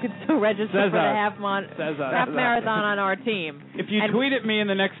think you can still register for the half marathon on our team. If you tweet at me in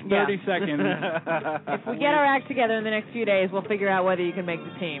the next 30 seconds. If we get our act together in the next few days, we'll figure out whether you can make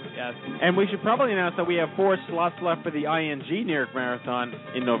the team. Yes. And we should probably announce that we have 4 slots left for the ING New York Marathon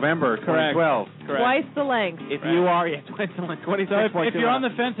in November 2012. Correct. Twice the length. If you are, twice the length, 26. So if you're on the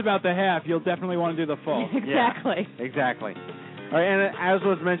fence about the half, you'll definitely want to do the full. Exactly. Yeah, exactly. All right, and as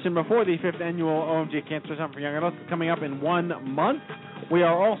was mentioned before, the 5th annual OMG Cancer Summit for Young Adults is coming up in 1 month. We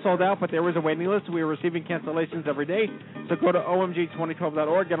are all sold out, but there is a waiting list. We are receiving cancellations every day. So go to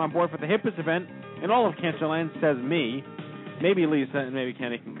omg2012.org, get on board for the hippest event in all of Cancerland, says me. Maybe Lisa and maybe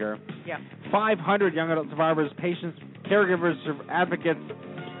Kenny concur. Yeah. 500 young adult survivors, patients, caregivers, advocates,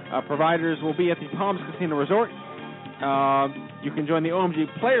 providers will be at the Palms Casino Resort. You can join the OMG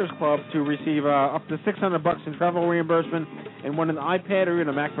Players Club to receive up to $600 in travel reimbursement and win an iPad or even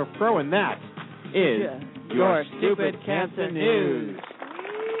a MacBook Pro, and that is your Stupid Cancer News.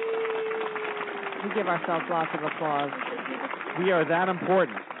 We give ourselves lots of applause. We are that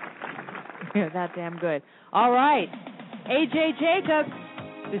important. We are that damn good. All right. A.J. Jacobs,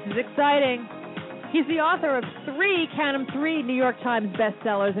 this is exciting. He's the author of 3 New York Times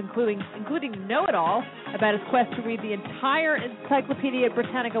bestsellers, including Know-It-All, about his quest to read the entire Encyclopedia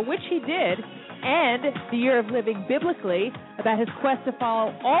Britannica, which he did, and The Year of Living Biblically, about his quest to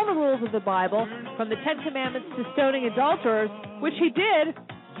follow all the rules of the Bible, from the 10 Commandments to stoning adulterers, which he did.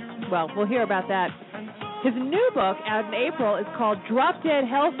 Well, we'll hear about that. His new book, out in April, is called Drop Dead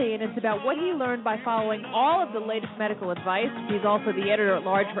Healthy, and it's about what he learned by following all of the latest medical advice. He's also the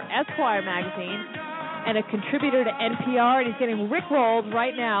editor-at-large for Esquire magazine and a contributor to NPR, and he's getting rickrolled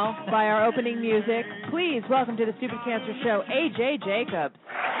right now by our opening music. Please welcome to the Stupid Cancer Show, A.J. Jacobs.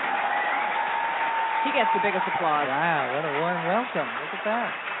 He gets the biggest applause. Wow, what a warm welcome. Look at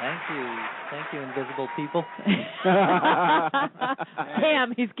that. Thank you, invisible people.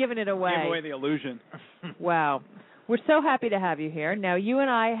 Damn, he's giving it away. Gave away the illusion. Wow. We're so happy to have you here. Now, you and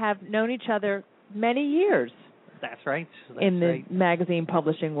I have known each other many years. That's right. In the magazine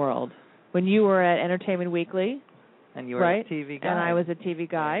publishing world. When you were at Entertainment Weekly. And you were right? a TV guide. And I was a TV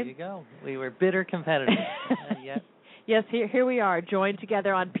guide. There you go. We were bitter competitors. And yet. Yes, here we are, joined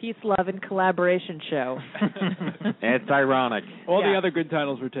together on Peace, Love, and Collaboration Show. It's ironic. All the other good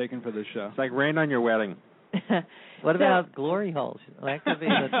titles were taken for this show. It's like Rain on Your Wedding. What about Glory Holes? That could be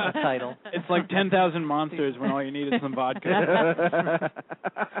the title. It's like 10,000 Monsters when all you need is some vodka.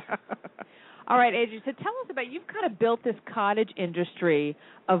 All right, AJ, so tell us about, you've kind of built this cottage industry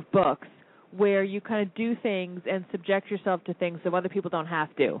of books where you kind of do things and subject yourself to things so other people don't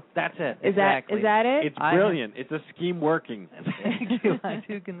have to. That's it. Is exactly. that it? It's brilliant. It's a scheme working. Thank you. I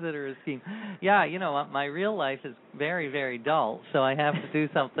do consider it a scheme. Yeah, my real life is very, very dull, so I have to do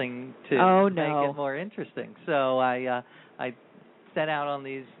something to make it more interesting. So I set out on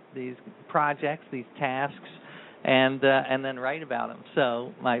these projects, these tasks, and then write about them.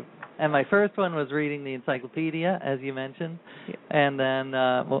 So my first one was reading the encyclopedia, as you mentioned, and then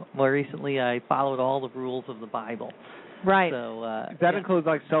more recently I followed all the rules of the Bible. Right. So that includes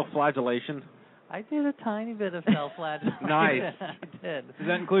like self-flagellation. I did a tiny bit of self-flagellation. Nice. I did. Does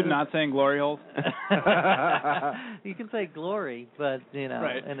that include not saying glory holes? You can say glory, but in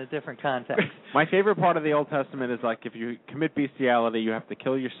a different context. My favorite part of the Old Testament is like if you commit bestiality, you have to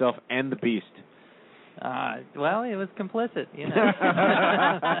kill yourself and the beast. Well, it was complicit,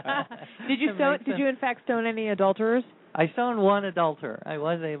 Did you in fact stone any adulterers? I stoned one adulterer. I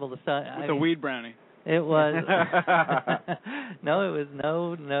was able to stone. With a weed brownie. It was no. It was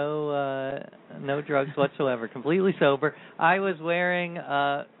no drugs whatsoever. Completely sober. I was wearing.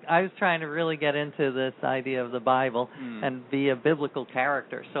 I was trying to really get into this idea of the Bible and be a biblical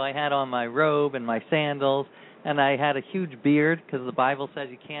character. So I had on my robe and my sandals. And I had a huge beard because the Bible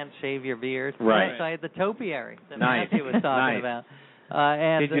says you can't shave your beard. Right. So I had the topiary that Nice. Matthew was talking about.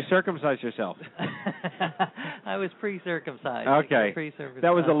 And did you circumcise yourself? I was pre-circumcised. Okay.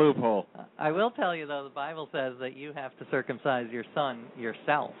 That was a loophole. I will tell you though, the Bible says that you have to circumcise your son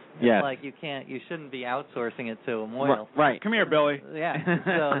yourself. Yes. It's like you shouldn't be outsourcing it to a moil. Right. Come here, Billy. Yeah.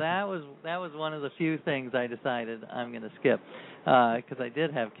 So that was one of the few things I decided I'm going to skip because I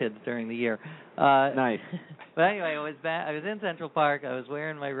did have kids during the year. Nice. But anyway, I was in Central Park. I was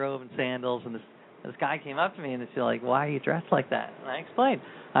wearing my robe and sandals, and this guy came up to me and he's like, "Why are you dressed like that?" And I explained,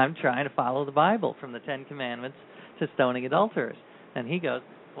 "I'm trying to follow the Bible from the Ten Commandments to stoning adulterers." And he goes,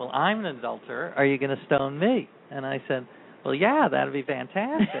 "Well, I'm an adulterer. Are you going to stone me?" And I said, "Well, yeah, that'd be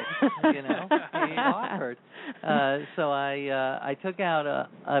fantastic." He offered. So I took out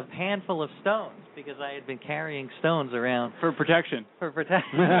a handful of stones because I had been carrying stones around for protection.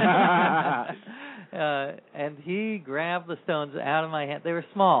 And he grabbed the stones out of my hand. They were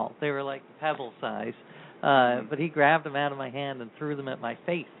small. They were like pebble size. But he grabbed them out of my hand and threw them at my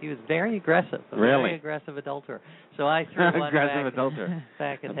face. He was very aggressive. Very aggressive adulterer. So I threw one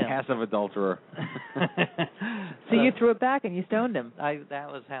back at him. Passive adulterer. So you threw it back and you stoned him. That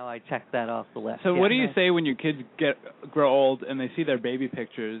was how I checked that off the list. So what do you say when your kids grow old and they see their baby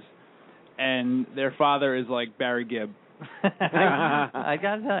pictures and their father is like Barry Gibb? I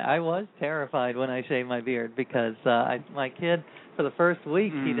got to tell you, I was terrified when I shaved my beard because my kid, for the first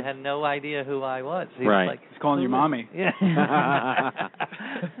week, he had no idea who I was. He was like, he's calling you mommy. Yeah.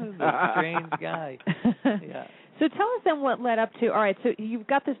 The strange guy. Yeah. So tell us then what led up to, all right, so you've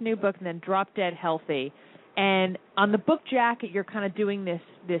got this new book and then Drop Dead Healthy. And on the book jacket, you're kind of doing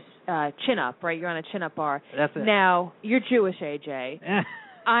this chin-up, right? You're on a chin-up bar. That's it. Now, you're Jewish, AJ.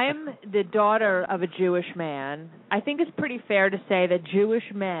 I'm the daughter of a Jewish man. I think it's pretty fair to say that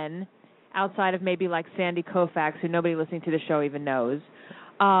Jewish men, outside of maybe like Sandy Koufax, who nobody listening to the show even knows,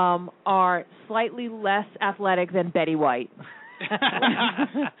 are slightly less athletic than Betty White.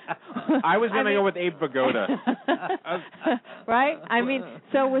 I was going to go with Abe Vigoda. Right? I mean,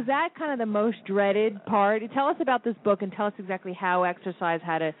 so was that kind of the most dreaded part? Tell us about this book and tell us exactly how exercise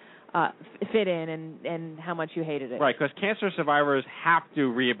had to fit in and how much you hated it. Right, because cancer survivors have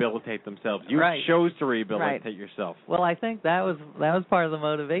to rehabilitate themselves. You chose to rehabilitate yourself. Well, I think that was part of the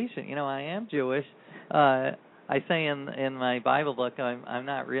motivation. I am Jewish. I say in my Bible book,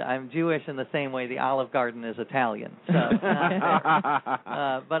 I'm Jewish in the same way the Olive Garden is Italian. So it's not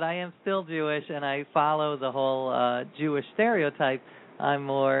fair. But I am still Jewish, and I follow the whole Jewish stereotype. I'm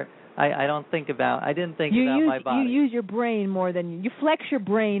more. I don't think about. I didn't think about my body. You use your brain more than you flex your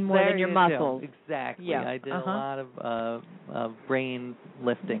brain more than your muscles. Exactly. Yeah. I did a lot of brain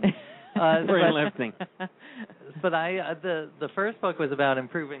lifting. Weightlifting. But the first book was about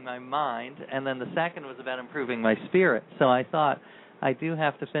improving my mind, and then the second was about improving my spirit. So I thought, I do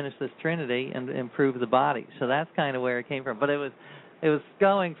have to finish this Trinity and improve the body. So that's kind of where it came from. But it was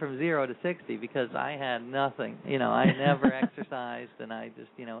going from 0 to 60 because I had nothing. I never exercised, and I just,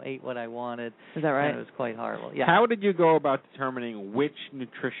 ate what I wanted. Is that right? And it was quite horrible. Yeah. How did you go about determining which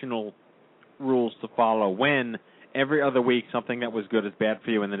nutritional rules to follow when every other week something that was good is bad for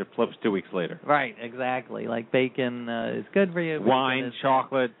you, and then it flips 2 weeks later? Right, exactly. Like bacon is good for you. Wine,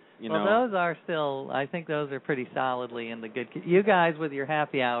 chocolate. Well, those are still, I think those are pretty solidly in the good. You guys with your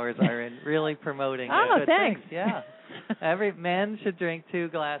happy hours are really promoting good thanks. things. Yeah. Every men should drink 2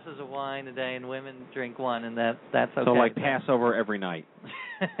 glasses of wine a day, and women drink 1, and that's okay. So like Passover every night.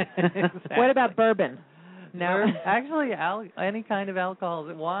 Exactly. What about bourbon? No. Actually, any kind of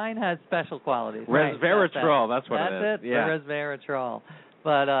alcohol. Wine has special qualities. Resveratrol, that's what it is. That's it. Yeah. Resveratrol.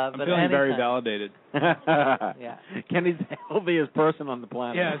 But I'm feeling very validated. Yeah. Kenny's the healthiest person on the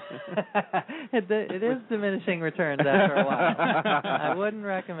planet. Yes. It is diminishing returns after a while. I wouldn't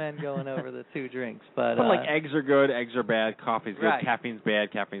recommend going over the 2 drinks, but like eggs are good, eggs are bad, coffee's good, right. Caffeine's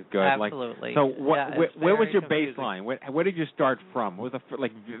bad, caffeine's good. Absolutely. So where was your confusing. baseline? Where did you start from? Was it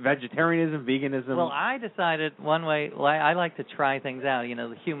like vegetarianism, veganism? Well, I decided one way. Well, I like to try things out.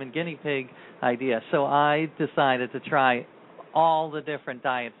 The human guinea pig idea. So I decided to try all the different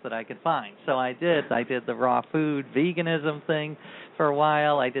diets that I could find. So I did the raw food veganism thing for a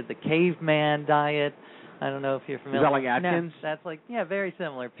while. I did the caveman diet. I don't know if you're familiar. Is that like Atkins? No, that's like, very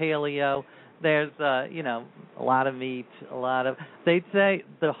similar. Paleo. There's a lot of meat, they'd say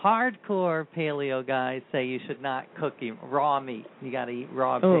the hardcore paleo guys say you should not cook raw meat. You got to eat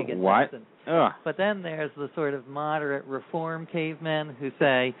raw pig intestine. What? But then there's the sort of moderate reform cavemen who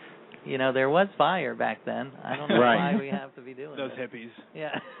say, there was fire back then. I don't know why we have to be doing those this. hippies.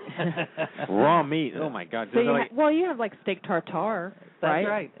 Yeah. Raw meat. Oh my God. So you have like steak tartare, right? That's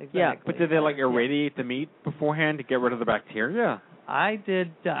right. Exactly. Yeah. But did they irradiate the meat beforehand to get rid of the bacteria? I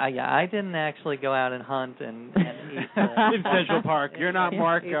did. I didn't actually go out and hunt and eat in Central Park. You're not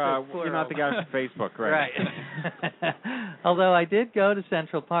Mark. You're not the guy from Facebook, right? Right. Although I did go to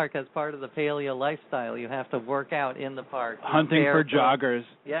Central Park as part of the paleo lifestyle. You have to work out in the park. Hunting for joggers.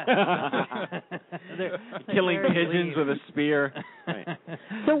 Yeah. Killing pigeons with a spear. Right.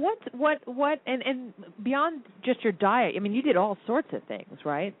 So what and beyond just your diet, I mean, you did all sorts of things,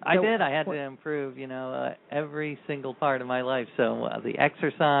 right? I did. I had to improve, every single part of my life. So the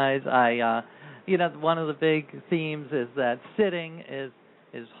exercise, one of the big themes is that sitting is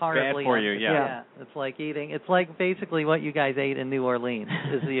horribly bad for you. Yeah. It's like eating. It's like basically what you guys ate in New Orleans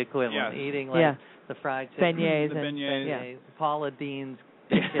is the equivalent. Yes. Eating like the fried chicken, beignets, Paula Dean's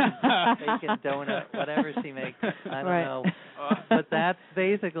bacon donut, whatever she makes. I don't know. But that's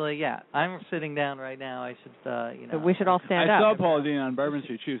basically, I'm sitting down right now. I should, So we should all stand up. I saw Paula Dean on Bourbon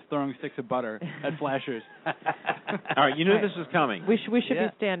Street. She was throwing sticks of butter at flashers. All right, you knew this was coming. We should be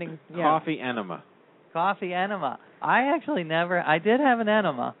standing. Yeah. Coffee enema. Coffee enema. I actually I did have an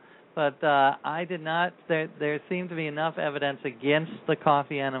enema, but I did not. There seemed to be enough evidence against the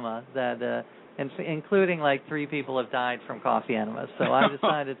coffee enema that, including like 3 people have died from coffee enemas. So I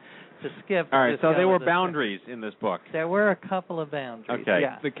decided to skip. All right, so there were boundaries in this book. There were a couple of boundaries. Okay.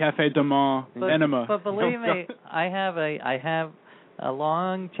 Yeah. The Café du Monde enema. But believe me, I have a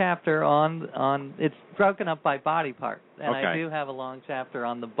long chapter on. It's broken up by body part, and I do have a long chapter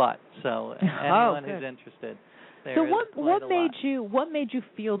on the butt. So anyone who's interested. So what made you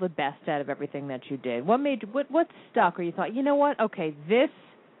feel the best out of everything that you did? What stuck, or you thought, you know what? Okay, this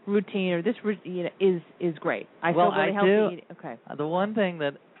routine or this routine is great. I feel really healthy eating. Okay. The one thing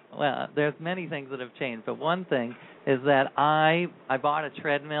that there's many things that have changed, but one thing is that I bought a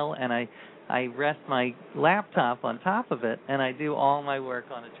treadmill and I rest my laptop on top of it and I do all my work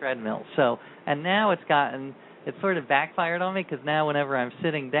on a treadmill. So and now it's sort of backfired on me because now whenever I'm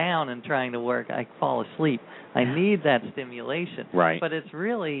sitting down and trying to work, I fall asleep. I need that stimulation. Right. But it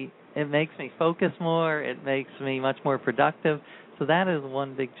makes me focus more. It makes me much more productive. So that is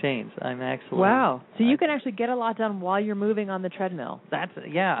one big change. I'm actually wow. So you can actually get a lot done while you're moving on the treadmill.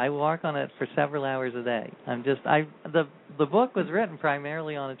 I walk on it for several hours a day. The book was written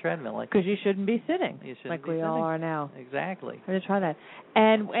primarily on a treadmill. Because you shouldn't be sitting. You shouldn't like be we sitting. all are now. Exactly. I'm going to try that.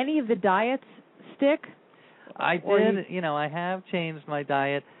 And any of the diets stick? I did. I have changed my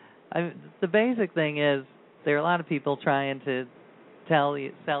diet. The basic thing is there are a lot of people trying to sell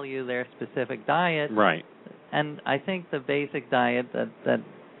you their specific diet. Right. And I think the basic diet that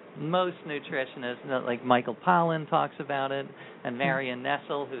most nutritionists, like Michael Pollan talks about it, and Marion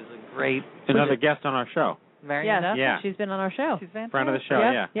Nestle, who's a great... Another guest on our show. Marion Yes, Duffy? Yeah. she's been on our show. She's fantastic. Friend of the show,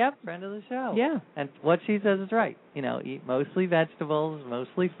 Yep, yeah. Yep. Friend of the show. Yeah. And what she says is right. Eat mostly vegetables,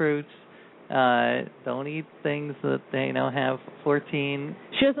 mostly fruits. Don't eat things that have 14.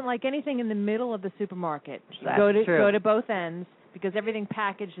 She doesn't like anything in the middle of the supermarket. That's go true. to both ends because everything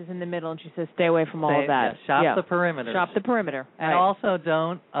packaged is in the middle, and she says stay away from all of that. Shop the perimeter. Shop the perimeter. And right. also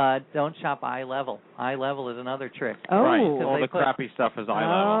don't shop eye level. Eye level is another trick. Oh. Right. 'Cause All they the put- crappy stuff is eye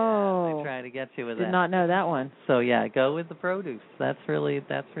level. Oh. They try to get you with Did that. not know that one. So yeah, go with the produce. That's really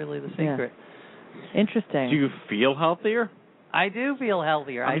the secret. Interesting. Do you feel healthier? I do feel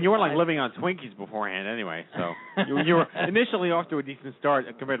healthier. I mean, you weren't like living on Twinkies beforehand anyway, so you were initially off to a decent start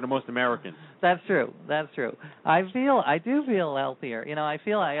compared to most Americans. That's true. I do feel healthier.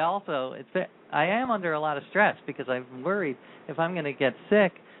 I am under a lot of stress because I'm worried if I'm going to get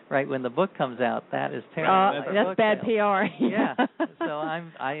sick right when the book comes out. That is terrible. That's bad PR. Yeah. So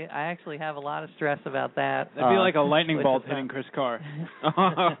I actually have a lot of stress about that. That'd be like a lightning bolt hitting Chris Carr.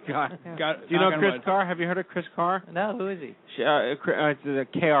 Oh God! Do you know Chris Carr? Have you heard of Chris Carr? No, who is he? It's a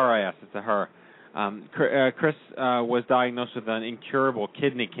KRIS. It's a her. Chris was diagnosed with an incurable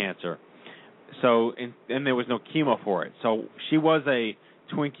kidney cancer. So and there was no chemo for it. So she was a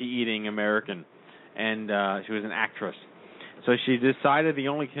Twinkie eating American, and she was an actress. So she decided the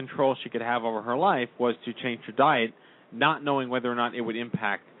only control she could have over her life was to change her diet, not knowing whether or not it would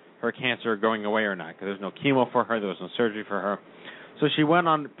impact her cancer going away or not, because there was no chemo for her, there was no surgery for her. So she went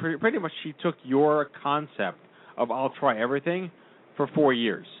on, pretty much she took your concept of I'll try everything for 4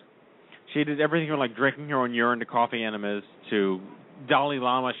 years. She did everything from like drinking her own urine to coffee enemas to Dalai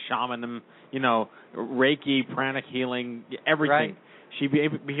Lama shamanism, Reiki, pranic healing, everything. Right. She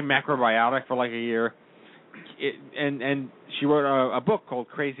became macrobiotic for like a year. And she wrote a book called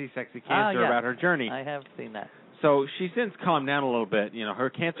Crazy Sexy Cancer about her journey. I have seen that. So she's since calmed down a little bit. Her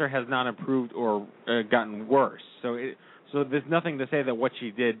cancer has not improved or gotten worse. So there's nothing to say that what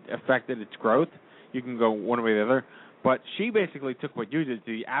she did affected its growth. You can go one way or the other. But she basically took what you did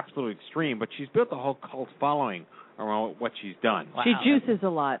to the absolute extreme. But she's built a whole cult following around what she's done. Wow. She juices a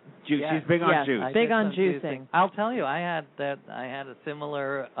lot. She's big on juice. Big on juicing. I'll tell you, I had a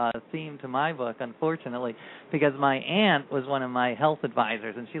similar theme to my book, unfortunately, because my aunt was one of my health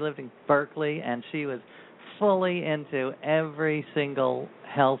advisors, and she lived in Berkeley, and she was fully into every single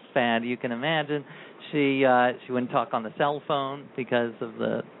health fad you can imagine. She wouldn't talk on the cell phone because of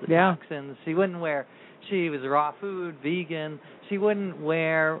the toxins. She wouldn't wear. She was raw food, vegan. She wouldn't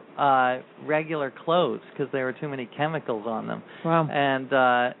wear regular clothes because there were too many chemicals on them. Wow.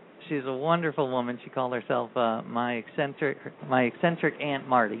 And she's a wonderful woman. She called herself my eccentric Aunt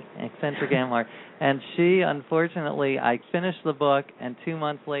Marty. Eccentric Aunt Marty. And she, unfortunately, I finished the book, and 2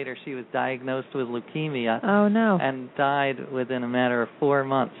 months later she was diagnosed with leukemia. Oh, no. And died within a matter of 4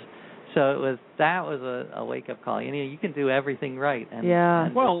 months. So that was a wake-up call. You can do everything right. And,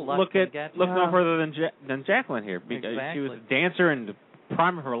 and well, look no further than Jacqueline here. Because exactly. She was a dancer in the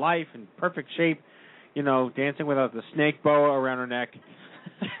prime of her life, in perfect shape, dancing without the snake boa around her neck.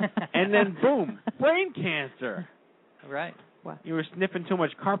 And then, boom, brain cancer. Right. Wow. You were sniffing too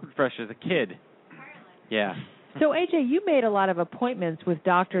much carpet fresh as a kid. Yeah. So, AJ, you made a lot of appointments with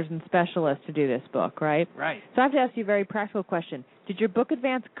doctors and specialists to do this book, right? Right. So I have to ask you a very practical question. Did your book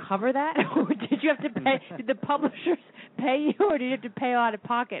advance cover that? Or did you have to pay? Did the publishers pay you, or did you have to pay out of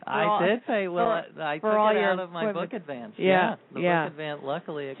pocket? I did pay. Well, I took all it your out of my book advance. Yeah. The book advance,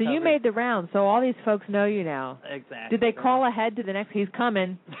 luckily, it So you covered. made the round, so all these folks know you now. Exactly. Did they call ahead to the next, he's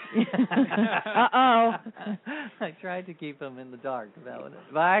coming? Uh-oh. I tried to keep them in the dark about it.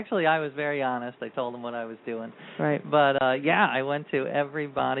 But actually, I was very honest. I told them what I was doing. Right. But, I went to every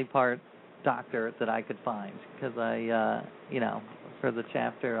body part doctor that I could find because I, for the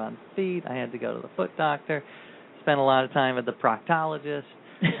chapter on feet, I had to go to the foot doctor, spent a lot of time at the proctologist.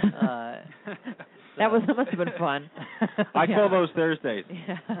 That must have been fun. I call those Thursdays.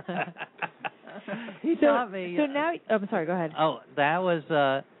 He taught me. So now, I'm sorry, go ahead. Oh, that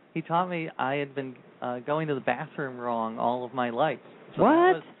was, he taught me I had been going to the bathroom wrong all of my life. So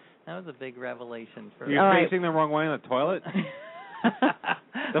what? That was a big revelation for me. You're facing the wrong way in the toilet?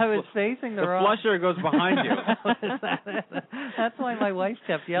 I was facing the wrong... The flusher goes behind you. That's why my wife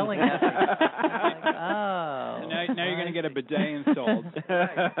kept yelling at me. Like, oh. Now you're going to get a bidet installed.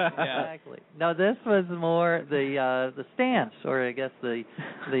 Right, exactly. No, this was more the stance, or I guess the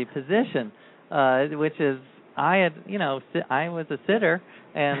position, which is I was a sitter,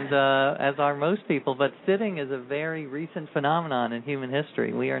 and as are most people, but sitting is a very recent phenomenon in human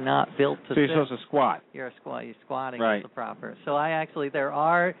history. We are not built to sit. So you're supposed to squat. You're squatting right. is the proper. So there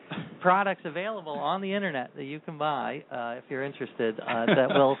are products available on the internet that you can buy if you're interested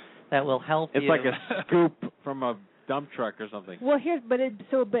that will help it's you. It's like a scoop from a dump truck or something. Well, but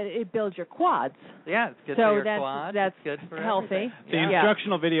it builds your quads. Yeah, it's good so for your that's, quads. That's it's good for healthy. everything. The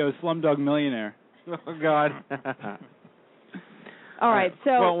instructional video is Slumdog Millionaire. Oh God. All right.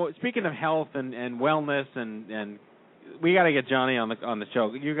 So well, speaking of health and wellness and we got to get Johnny on the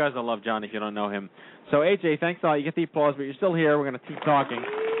show. You guys will love Johnny if you don't know him. So AJ, thanks a lot. You get the applause, but you're still here. We're going to keep talking.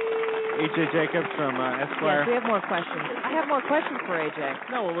 AJ Jacobs from Esquire. Yes, we have more questions. I have more questions for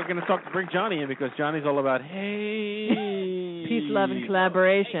AJ. No, well, we're going to bring Johnny in because Johnny's all about peace, love, and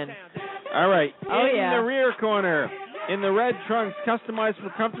collaboration. All right. Oh, in the rear corner, in the red trunks, customized for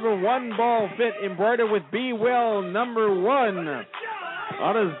comfortable one-ball fit, embroidered with Be Well #1.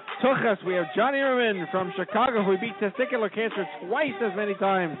 On his tuchas, we have Johnny Immerman from Chicago, who beat testicular cancer twice as many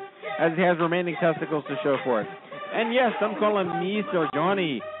times as he has remaining testicles to show for it. And yes, some call him Mr.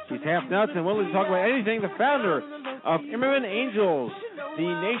 Johnny. He's half nuts and willing to talk about anything. The founder of Immerman Angels, the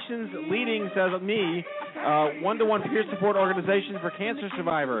nation's leading, says me, one-to-one peer support organization for cancer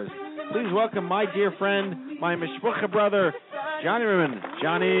survivors. Please welcome my dear friend, my mishpucha brother, Johnny Immerman.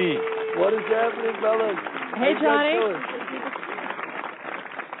 Johnny. What is happening, fellas? Hey, Johnny.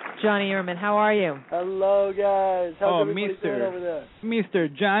 Johnny Immerman, how are you? Hello, guys. How's everybody doing over there? Mr.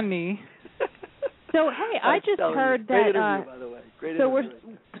 Johnny. So, hey, I just heard Great that. interview, by the way. Great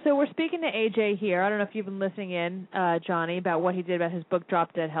So we're speaking to AJ here. I don't know if you've been listening in, Johnny, about what he did about his book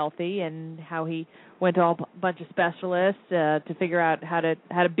Drop Dead Healthy and how he went to a bunch of specialists to figure out how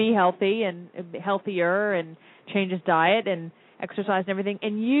to be healthy and healthier and change his diet and exercise and everything.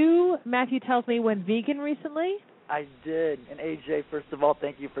 And you, Matthew tells me, went vegan recently? I did. And AJ, first of all,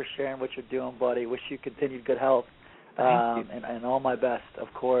 thank you for sharing what you're doing, buddy. Wish you continued good health. Thank you. And all my best, of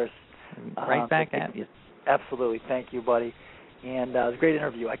course. Right back at you. Absolutely. Thank you, buddy. And it was a great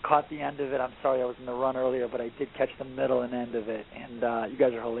interview. I caught the end of it. I'm sorry I was in the run earlier, but I did catch the middle and end of it. And you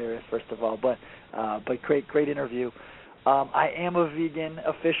guys are hilarious, first of all. But great interview. I am a vegan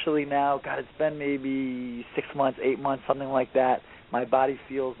officially now. God, it's been maybe 6 months, 8 months, something like that. My body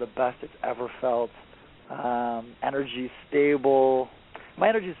feels the best it's ever felt. Energy stable. My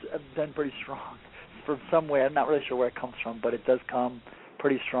energy's been pretty strong from some way. I'm not really sure where it comes from, but it does come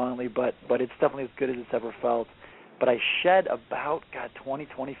pretty strongly. But it's definitely as good as it's ever felt. But I shed about 20,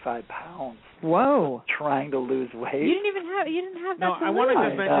 25 pounds. Whoa! Trying to lose weight. You didn't have that. No, I want to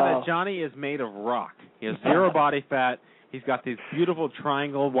just mention that Johnny is made of rock. He has zero body fat. He's got these beautiful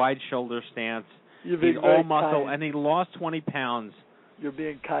triangle, wide shoulder stance. He's all muscle, and he lost 20 pounds. You're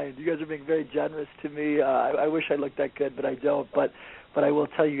being kind. You guys are being very generous to me. I wish I looked that good, but I don't. But I will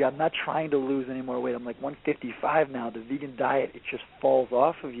tell you, I'm not trying to lose any more weight. I'm like 155 now. The vegan diet, it just falls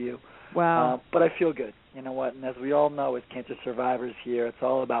off of you. Wow. But I feel good. You know what? And as we all know, as cancer survivors here, it's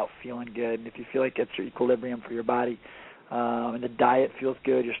all about feeling good. And if you feel like it's your equilibrium for your body, and the diet feels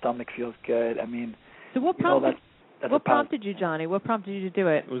good, your stomach feels good. I mean, so what prompted you, Johnny? What prompted you to do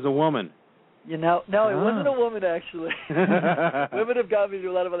it? It was a woman. You know, no, it wasn't a woman, actually. Women have got me to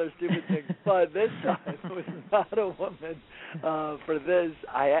do a lot of other stupid things, but this time it was not a woman. For this,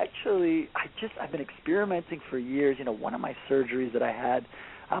 I've been experimenting for years. You know, one of my surgeries that I had,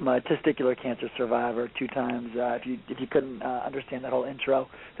 I'm a testicular cancer survivor 2 times. If you couldn't understand that whole intro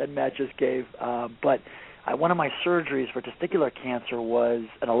that Matt just gave, but one of my surgeries for testicular cancer was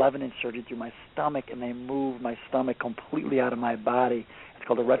an 11-inch surgery through my stomach, and they moved my stomach completely out of my body. It's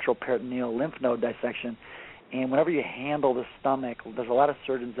called a retroperitoneal lymph node dissection. And whenever you handle the stomach, there's a lot of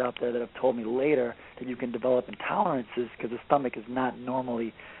surgeons out there that have told me later that you can develop intolerances because the stomach is not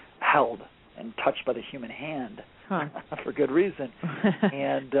normally held and touched by the human hand for good reason.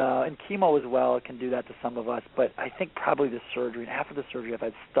 And chemo as well can do that to some of us. But I think probably the surgery, and after the surgery, I've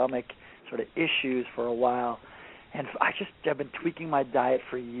had stomach sort of issues for a while. And I've been tweaking my diet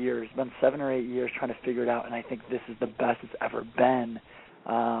for years, been 7 or 8 years trying to figure it out, and I think this is the best it's ever been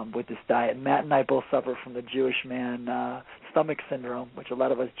with this diet. Matt and I both suffer from the Jewish man stomach syndrome, which a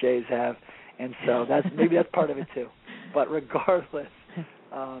lot of us Jays have, and so that's part of it too. But regardless,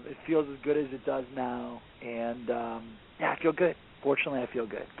 it feels as good as it does now, and I feel good. Fortunately, I feel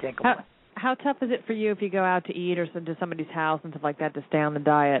good. Can't complain. How tough is it for you if you go out to eat or to somebody's house and stuff like that to stay on the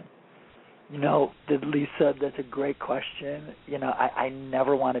diet? You know, Lisa, that's a great question. You know, I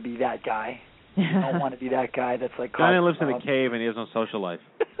never want to be that guy. I don't want to be that guy that's like... Johnny lives in a cave and he has no social life.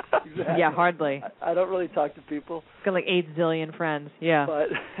 Exactly. Yeah, hardly. I don't really talk to people. He's got like 8 zillion friends, yeah.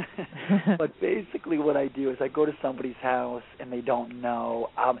 But basically what I do is I go to somebody's house and they don't know.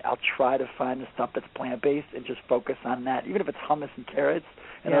 I'll try to find the stuff that's plant-based and just focus on that. Even if it's hummus and carrots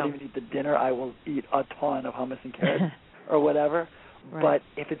and I don't even eat the dinner, I will eat a ton of hummus and carrots or whatever. Right.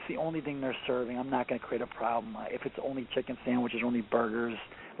 But if it's the only thing they're serving, I'm not going to create a problem. If it's only chicken sandwiches or only burgers,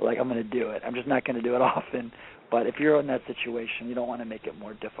 like, I'm going to do it. I'm just not going to do it often. But if you're in that situation, you don't want to make it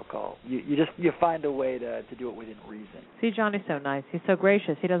more difficult. You find a way to do it within reason. See, Johnny's so nice. He's so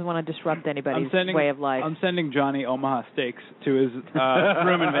gracious. He doesn't want to disrupt anybody's way of life. I'm sending Johnny Omaha steaks to his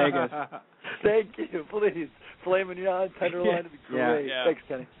room in Vegas. Thank you, please. Filet mignon, tenderloin, would be great. Yeah. Thanks,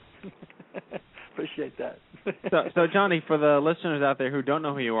 Kenny. Appreciate that. So, Johnny, for the listeners out there who don't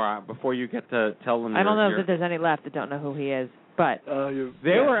know who you are, before you get to tell them, I don't know if there's any left that don't know who he is, but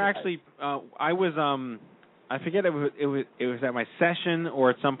they were actually. I was. I forget it was at my session or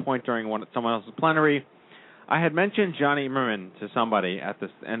at some point during someone else's plenary. I had mentioned Johnny Immerman to somebody at this,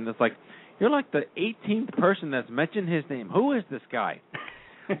 and it's like, you're like the 18th person that's mentioned his name. Who is this guy?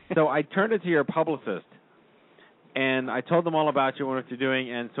 So I turned it to your publicist, and I told them all about you and what you're doing.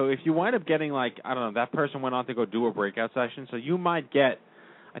 And so if you wind up getting, like, I don't know, that person went on to go do a breakout session, so you might get,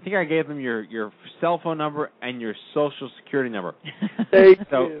 I think I gave them your cell phone number and your social security number. Thank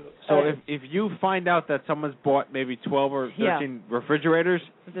you. So if you find out that someone's bought maybe 12 or 13 refrigerators,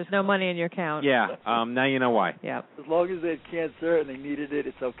 if there's no money in your account. Yeah, now you know why. Yeah. As long as they had cancer and they needed it,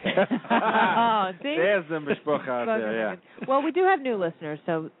 it's okay. Oh, see? There's some bespoke out there, yeah. Well, we do have new listeners,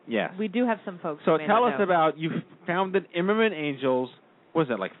 so yes. We do have some folks. So who may tell not us know. about, you founded Immerman Angels, what was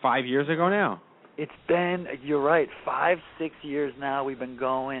that, like 5 years ago now? It's been, you're right, 5-6 years now we've been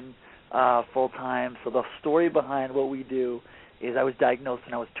going full-time. So the story behind what we do is I was diagnosed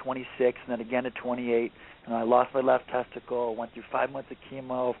when I was 26 and then again at 28. And I lost my left testicle, went through 5 months of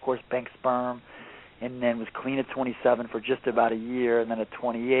chemo, of course, bank sperm, and then was clean at 27 for just about a year. And then at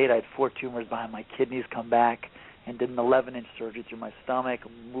 28, I had 4 tumors behind my kidneys come back and did an 11-inch surgery through my stomach,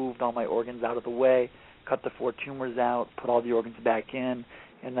 moved all my organs out of the way, cut the 4 tumors out, put all the organs back in,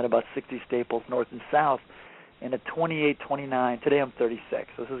 and then about 60 staples north and south. And at 28, 29, today I'm 36.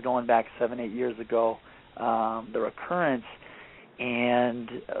 So this is going back 7-8 years ago, the recurrence, and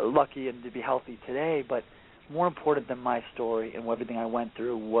lucky and to be healthy today. But more important than my story and everything I went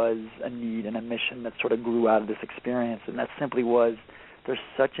through was a need and a mission that sort of grew out of this experience. And that simply was, there's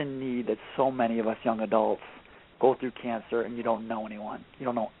such a need that so many of us young adults go through cancer and you don't know anyone. You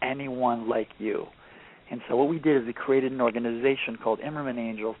don't know anyone like you. And so what we did is we created an organization called Immerman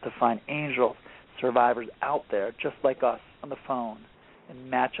Angels to find angel survivors out there just like us on the phone and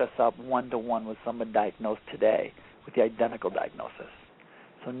match us up one-to-one with someone diagnosed today with the identical diagnosis.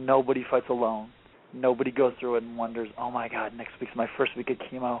 So nobody fights alone. Nobody goes through it and wonders, oh, my God, next week's my first week of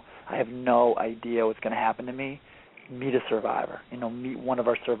chemo. I have no idea what's going to happen to me. Meet a survivor. Meet one of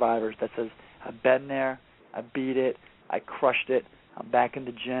our survivors that says, I've been there, I beat it, I crushed it, I'm back in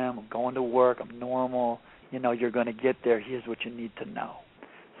the gym, I'm going to work, I'm normal. You're going to get there. Here's what you need to know.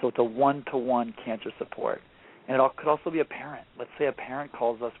 So it's a one-to-one cancer support. And it could also be a parent. Let's say a parent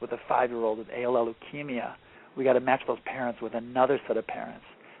calls us with a 5-year-old with ALL leukemia. We got to match those parents with another set of parents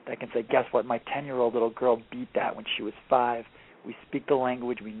that can say, guess what, my 10-year-old little girl beat that when she was 5. We speak the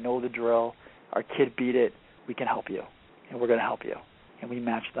language. We know the drill. Our kid beat it. We can help you, and we're going to help you. And we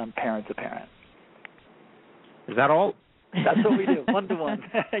match them parent to parent. Is that all? That's what we do, one-to-one.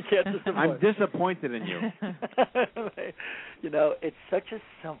 Cancer support. I'm disappointed in you. It's such a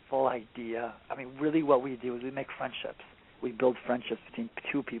simple idea. I mean, really what we do is we make friendships. We build friendships between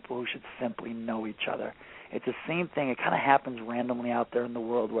two people who should simply know each other. It's the same thing. It kind of happens randomly out there in the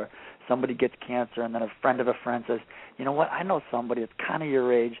world where somebody gets cancer and then a friend of a friend says, you know what, I know somebody that's kind of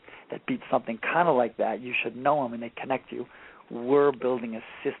your age that beat something kind of like that. You should know him, and they connect you. We're building a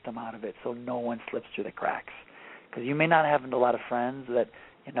system out of it so no one slips through the cracks. Because you may not have a lot of friends that,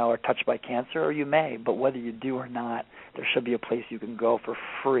 are touched by cancer, or you may, but whether you do or not, there should be a place you can go for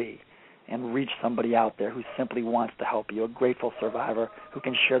free and reach somebody out there who simply wants to help you, a grateful survivor who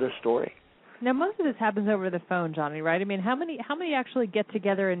can share their story. Now, most of this happens over the phone, Johnny, right? I mean, how many actually get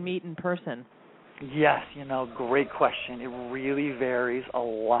together and meet in person? Yes, great question. It really varies a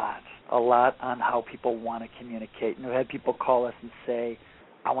lot on how people want to communicate. I've had people call us and say,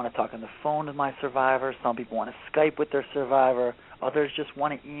 I want to talk on the phone with my survivor. Some people want to Skype with their survivor. Others just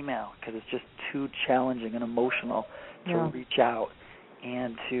want to email because it's just too challenging and emotional to reach out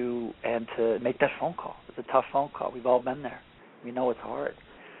and to make that phone call. It's a tough phone call. We've all been there. We know it's hard.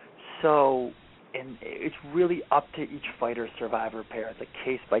 So, and it's really up to each fighter survivor pair. It's a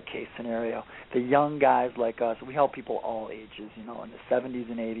case-by-case scenario. The young guys like us, we help people all ages, in the 70s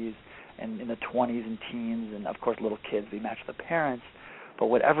and 80s and in the 20s and teens, and, of course, little kids. We match the parents. But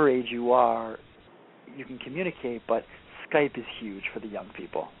whatever age you are, you can communicate, but Skype is huge for the young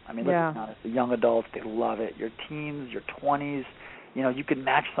people. I mean, let's be honest, the young adults, they love it. Your teens, your 20s, you can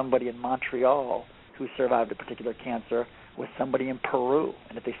match somebody in Montreal who survived a particular cancer with somebody in Peru,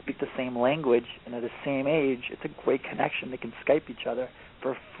 and if they speak the same language and are the same age, it's a great connection. They can Skype each other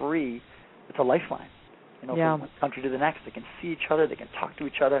for free. It's a lifeline. From one country to the next, they can see each other, they can talk to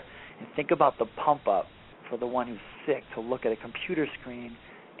each other, and think about the pump up for the one who's sick to look at a computer screen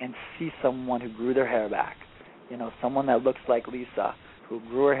and see someone who grew their hair back. Someone that looks like Lisa, who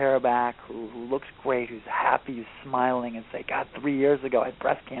grew her hair back, who looks great, who's happy, who's smiling, and say, God, 3 years ago I had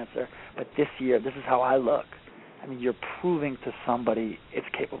breast cancer, but this year, this is how I look. I mean, you're proving to somebody it's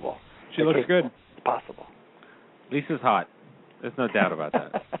capable. She looks good. It's possible. Lisa's hot. There's no doubt about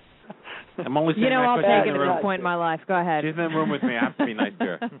that. I'm only saying I'll that take it at this point in my life. Go ahead. She's in the room with me. I have to be nice to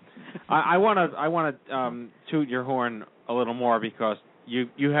her. I want to toot your horn a little more because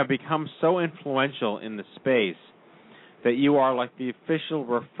you have become so influential in the space that you are like the official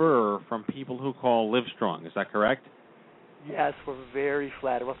referrer from people who call Livestrong. Is that correct? Yes, we're very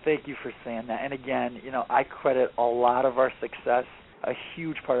flattered. Well, thank you for saying that. And again, I credit a lot of our success, a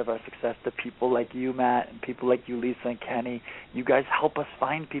huge part of our success, to people like you, Matt, and people like you, Lisa and Kenny. You guys help us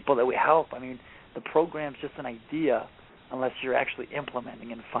find people that we help. I mean, the program's just an idea unless you're actually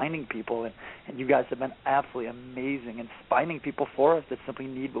implementing and finding people. And you guys have been absolutely amazing in finding people for us that simply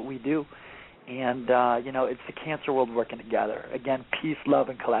need what we do. And, it's the cancer world working together. Again, peace, love,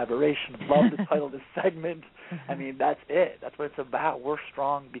 and collaboration. Love the title of this segment. I mean, that's it. That's what it's about. We're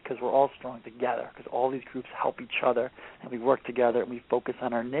strong because we're all strong together, because all these groups help each other, and we work together, and we focus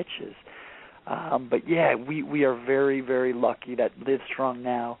on our niches. But, yeah, we are very, very lucky that Livestrong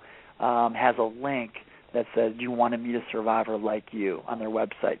now has a link that says, do you want to meet a survivor like you, on their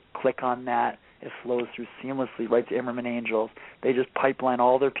website. Click on that. It flows through seamlessly right to Immerman Angels. They just pipeline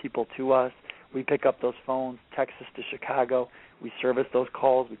all their people to us. We pick up those phones, Texas to Chicago. We service those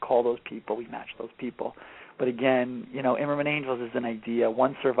calls. We call those people. We match those people. But again, Immerman Angels is an idea.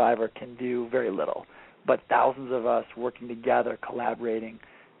 One survivor can do very little. But thousands of us working together, collaborating,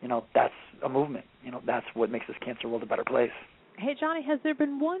 that's a movement. That's what makes this cancer world a better place. Hey, Johnny, has there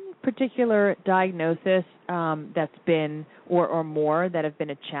been one particular diagnosis that's been, or more, that have been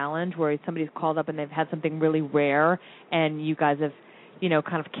a challenge where somebody's called up and they've had something really rare and you guys have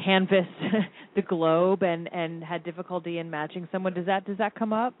kind of canvassed the globe and had difficulty in matching someone? Does that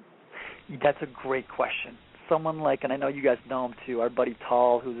come up? That's a great question. Someone like, and I know you guys know him too, our buddy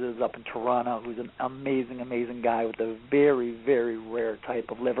Tall, who is up in Toronto, who's an amazing, amazing guy with a very, very rare type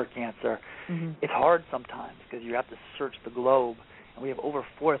of liver cancer. Mm-hmm. It's hard sometimes because you have to search the globe, and we have over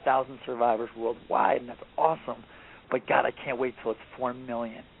 4,000 survivors worldwide, and that's awesome. But God, I can't wait till it's 4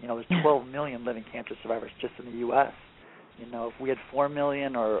 million. There's 12 million living cancer survivors just in the U.S. If we had 4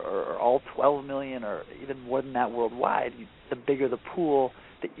 million or all 12 million or even more than that worldwide, the bigger the pool,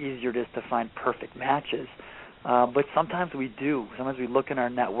 the easier it is to find perfect matches. But sometimes we do. Sometimes we look in our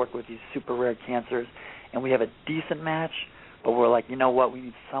network with these super rare cancers and we have a decent match, but we're like, you know what, we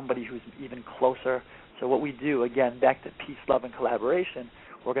need somebody who's even closer. So what we do, again, back to peace, love, and collaboration,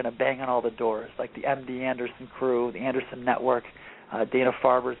 we're going to bang on all the doors, like the MD Anderson crew, the Anderson Network.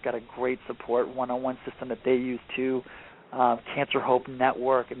 Dana-Farber's got a great support one-on-one system that they use too. Cancer Hope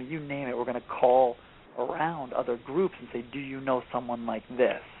Network. I mean, you name it, we're going to call around other groups and say, do you know someone like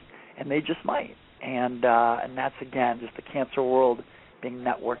this? And they just might. And that's, again, just the cancer world being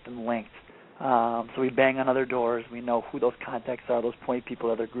networked and linked. So we bang on other doors. We know who those contacts are, those point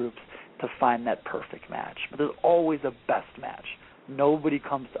people, other groups, to find that perfect match. But there's always a best match. Nobody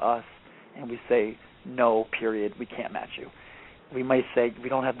comes to us and we say, no, period, we can't match you. We might say, we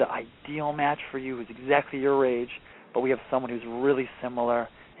don't have the ideal match for you who's exactly your age, but we have someone who's really similar,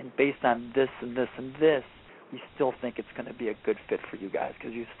 and based on this and this and this, we still think it's going to be a good fit for you guys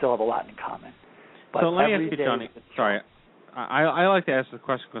because you still have a lot in common. But so let me ask you, Johnny, sorry, I like to ask the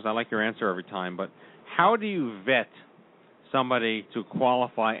question because I like your answer every time, but how do you vet somebody to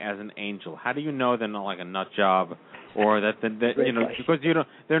qualify as an angel? How do you know they're not like a nut job or that because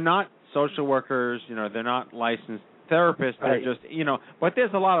they're not social workers, they're not licensed therapists, they're just, but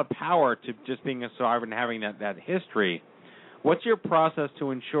there's a lot of power to just being a survivor and having that history. What's your process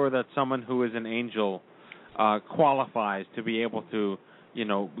to ensure that someone who is an angel qualifies to be able to,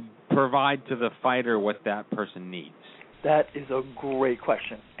 provide to the fighter what that person needs? That is a great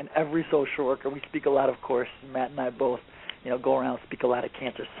question. And every social worker, we speak a lot, of course, Matt and I both, go around and speak a lot at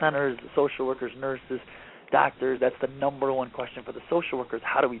cancer centers, social workers, nurses, doctors. That's the number one question for the social workers.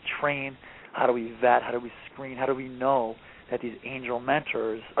 How do we train? How do we vet? How do we screen? How do we know that these angel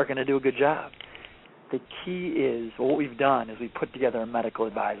mentors are going to do a good job? The key is, what we've done is we put together a medical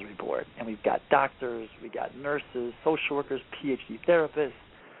advisory board, and we've got doctors, we've got nurses, social workers, PhD therapists,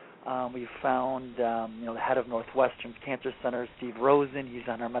 We found, the head of Northwestern Cancer Center, Steve Rosen. He's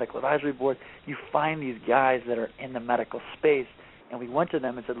on our medical advisory board. You find these guys that are in the medical space, and we went to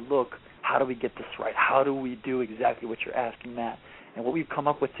them and said, look, how do we get this right? How do we do exactly what you're asking, Matt? And what we've come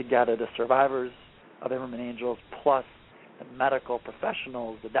up with together, the survivors of Immerman Angels, plus the medical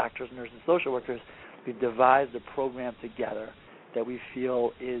professionals, the doctors, nurses, social workers, we've devised a program together that we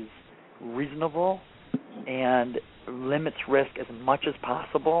feel is reasonable and limits risk as much as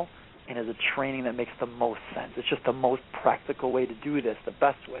possible, and is a training that makes the most sense. It's just the most practical way to do this, the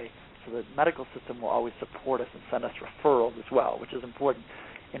best way, so the medical system will always support us and send us referrals as well, which is important.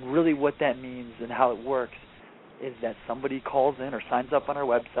 And really what that means and how it works is that somebody calls in or signs up on our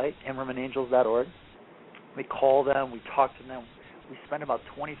website, ImmermanAngels.org. We call them, we talk to them. We spend about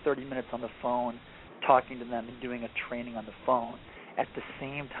 20, 30 minutes on the phone talking to them and doing a training on the phone. At the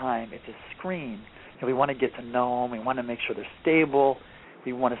same time, it's a screen. And we want to get to know them. We want to make sure they're stable.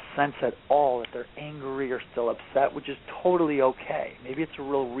 We want to sense at all that they're angry or still upset, which is totally okay. Maybe it's a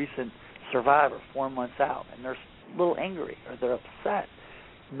real recent survivor, 4 months out, and they're a little angry or they're upset.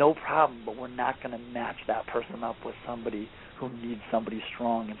 No problem, but we're not going to match that person up with somebody who needs somebody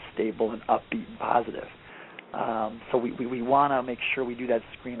strong and stable and upbeat and positive. So we want to make sure we do that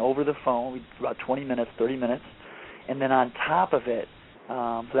screen over the phone. We do about 20 minutes, 30 minutes. And then on top of it,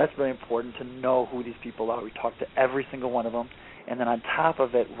 so that's very important to know who these people are. We talk to every single one of them. And then on top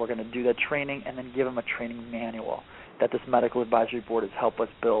of it, we're going to do that training and then give them a training manual that this medical advisory board has helped us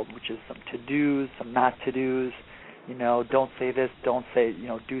build, which is some to-dos, some not to-dos. Don't say this, don't say,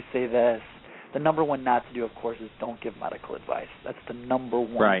 do say this. The number one not to do, of course, is don't give medical advice. That's the number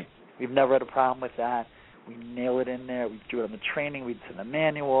one. Right. We've never had a problem with that. We nail it in there. We do it on the training. We send the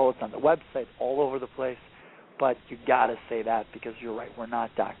manual. It's on the website, all over the place. But you got to say that because you're right. We're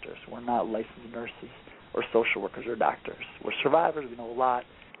not doctors. We're not licensed nurses or social workers or doctors. We're survivors. We know a lot,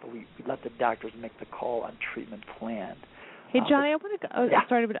 but we let the doctors make the call on treatment plan. Hey, Johnny, I want to go. Yeah.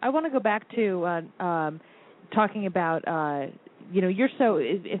 Sorry, but I want to go back to talking about. You're so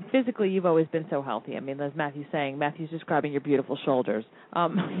physically. You've always been so healthy. I mean, as Matthew's saying, Matthew's describing your beautiful shoulders.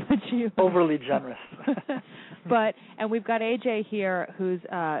 Overly generous. And we've got AJ here, who's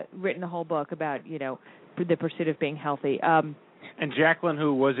written a whole book about the pursuit of being healthy. And Jacqueline,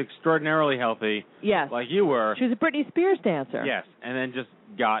 who was extraordinarily healthy, yes, like you were. She was a Britney Spears dancer. Yes, and then just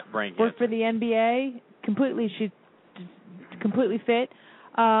got brain cancer. Worked for the NBA. She's completely fit.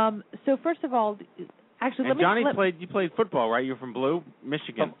 So first of all, actually, Johnny you played football, right? You're from Blue,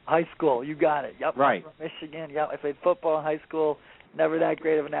 Michigan. From high school, you got it. Yep. Right. I'm from Michigan. Yep. I played football in high school. Never that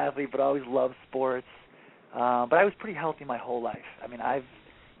great of an athlete, but always loved sports. But I was pretty healthy my whole life. I mean, I've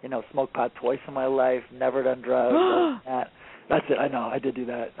smoked pot twice in my life. Never done drugs. That's it. I know. I did do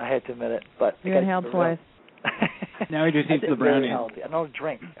that. I had to admit it. But you inhaled twice. Now he just eats the brownie. I don't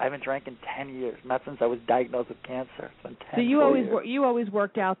drink. I haven't drank in 10 years. Not since I was diagnosed with cancer. It's been 10 So years. you always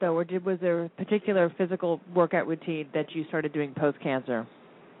worked out though, or was there a particular physical workout routine that you started doing post cancer?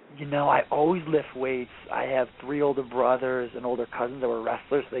 I always lift weights. I have 3 older brothers and older cousins that were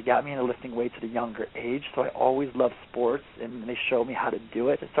wrestlers, so they got me into lifting weights at a younger age. So I always loved sports, and they showed me how to do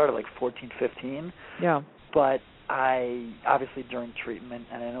it. It started like 14, 15. Yeah. But I obviously during treatment,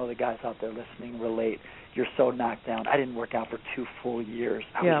 and I know the guys out there listening relate, you're so knocked down. I didn't work out for 2 full years.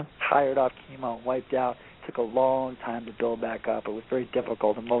 I was tired off chemo, wiped out. It took a long time to build back up. It was very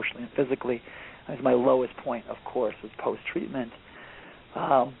difficult emotionally and physically. It was my lowest point, of course, was post-treatment.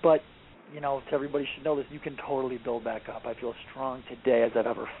 But, everybody should know this, you can totally build back up. I feel as strong today as I've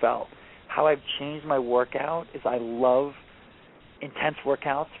ever felt. How I've changed my workout is I love intense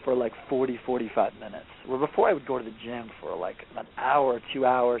workouts for like 40, 45 minutes. Well, before I would go to the gym for like an hour or 2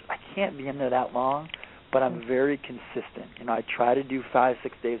 hours. I can't be in there that long, but I'm very consistent. I try to do 5-6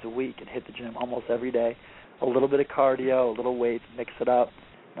 days a week and hit the gym almost every day. A little bit of cardio, a little weights, mix it up.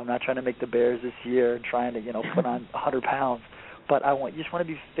 I'm not trying to make the Bears this year and trying to, put on 100 pounds. But you just want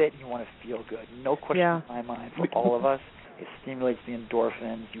to be fit and you want to feel good. No question in my mind for all of us. It stimulates the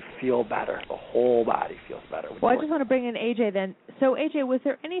endorphins. You feel better. The whole body feels better. Well, I just want to bring in AJ then. So, AJ, was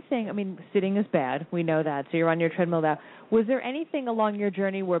there anything, sitting is bad. We know that. So you're on your treadmill now. Was there anything along your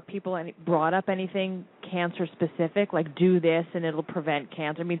journey where people brought up anything cancer-specific, like do this and it'll prevent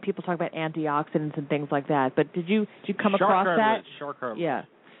cancer? People talk about antioxidants and things like that. But did you come across that? Shark cartilage. Yeah.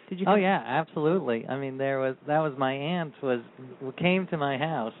 Did you? Oh yeah, absolutely. That was my aunt who came to my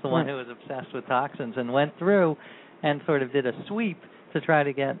house, the one who was obsessed with toxins, and went through and sort of did a sweep to try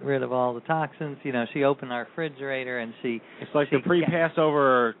to get rid of all the toxins. She opened our refrigerator and she... It's like the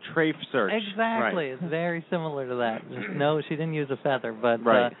pre-Passover trafe search. Exactly. Right. It's very similar to that. No, she didn't use a feather, but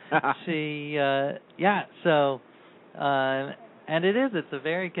right. she... So... And it is. It's a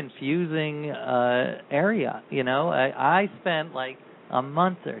very confusing area. You know, I spent like a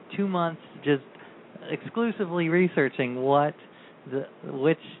month or 2 months just exclusively researching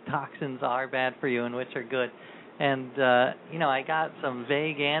which toxins are bad for you and which are good. And you know, I got some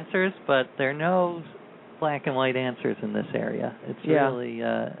vague answers, but there are no black and white answers in this area. It's really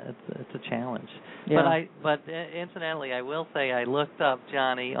it's a challenge. Yeah. But incidentally, I will say I looked up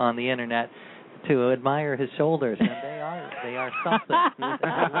Johnny on the internet to admire his shoulders, and they are something.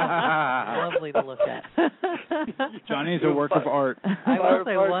 Lovely to look at. Johnny's a work of art. I will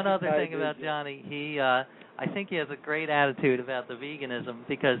say one other thing about Johnny. He I think he has a great attitude about the veganism,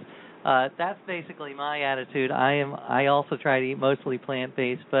 because that's basically my attitude. I also try to eat mostly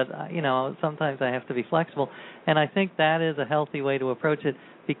plant-based, but you know, sometimes I have to be flexible, and I think that is a healthy way to approach it,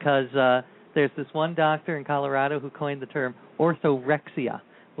 because there's this one doctor in Colorado who coined the term orthorexia,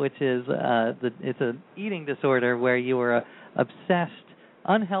 which is it's an eating disorder where you are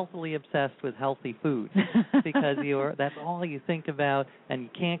unhealthily obsessed with healthy food, because that's all you think about, and you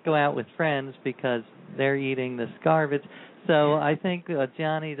can't go out with friends because they're eating this garbage. So I think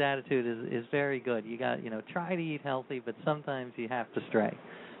Johnny's attitude is very good. You got, try to eat healthy, but sometimes you have to stray.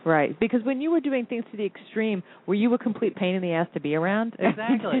 Right, because when you were doing things to the extreme, were you a complete pain in the ass to be around?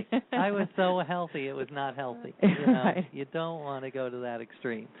 Exactly. I was so healthy, it was not healthy. Right. You don't want to go to that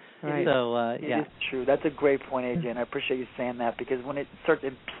extreme. Right. So, It is true. That's a great point, AJ, and I appreciate you saying that, because when it starts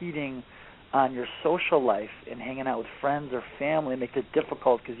impeding on your social life and hanging out with friends or family, it makes it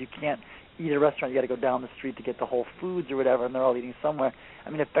difficult, because you can't eat at a restaurant. You got to go down the street to get to Whole Foods or whatever, and they're all eating somewhere.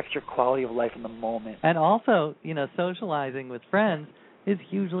 I mean, it affects your quality of life in the moment. And also, socializing with friends is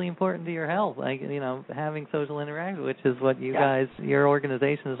hugely important to your health. Like, having social interaction, which is what you guys, your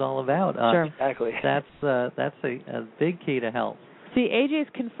organization is all about. Sure. Exactly. That's a big key to health. See, AJ's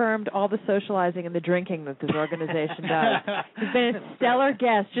confirmed all the socializing and the drinking that this organization does. He's been a stellar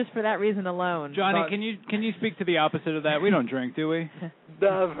guest just for that reason alone. Johnny, can you speak to the opposite of that? We don't drink, do we?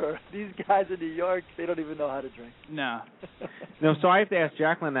 Never. These guys in New York, they don't even know how to drink. No. No, so I have to ask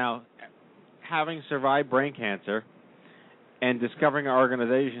Jacqueline now, having survived brain cancer and discovering our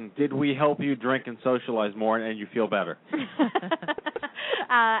organization, did we help you drink and socialize more and you feel better?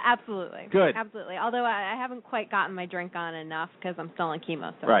 Absolutely. Good. Absolutely. Although I haven't quite gotten my drink on enough because I'm still on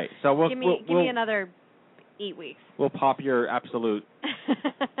chemo. So right. So give me another 8 weeks. We'll pop your absolute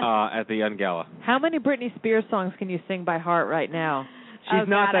at the Ungala. How many Britney Spears songs can you sing by heart right now? She's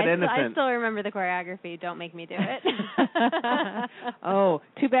not that innocent. I still remember the choreography. Don't make me do it. Oh,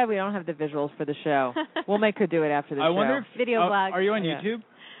 too bad we don't have the visuals for the show. We'll make her do it after the show. I wonder if video blog. Are you on YouTube?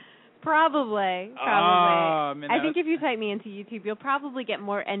 Probably. Oh, man, I think if you type me into YouTube, you'll probably get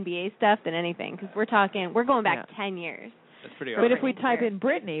more NBA stuff than anything, because we're going back 10 years. That's pretty awesome. But if we type in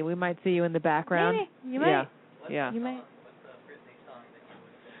Britney, we might see you in the background. Maybe. You might. Yeah. You might.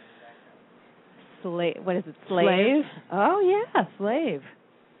 What is it? Slave? Oh, yeah, Slave.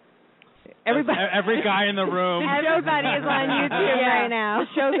 Every guy in the room. Everybody is on YouTube right now. The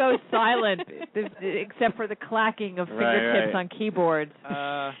show goes silent, except for the clacking of fingertips on keyboards.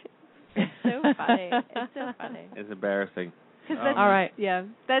 It's so funny. It's so funny. It's embarrassing. All right. Yeah,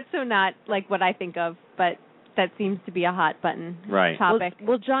 that's so not like what I think of, but that seems to be a hot button topic.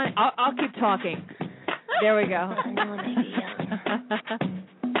 Well, John, I'll keep talking. There we go.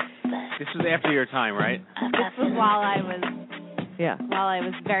 This was after your time, right? This was while I was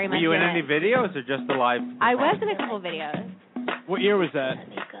very much. Were you in it. any videos or just the live? I was in a couple videos. What year was that?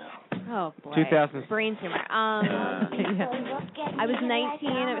 Oh boy. 2000. Brain tumor. I was 19.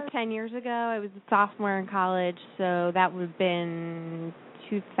 It was 10 years ago. I was a sophomore in college, so that would have been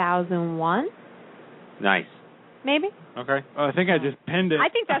 2001. Nice. Maybe. Okay. Oh, I think I just pinned it. I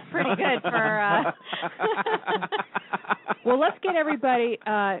think that's pretty good for. Well, let's get everybody.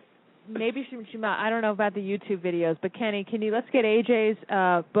 Maybe she might. I don't know about the YouTube videos, but Kenny, let's get AJ's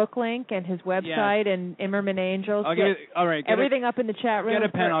book link and his website and Immerman Angels. I'll give it. All right. Everything up in the chat room. Get a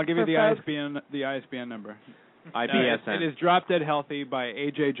pen. I'll give you the folks. ISBN number. IBSN. It is Drop Dead Healthy by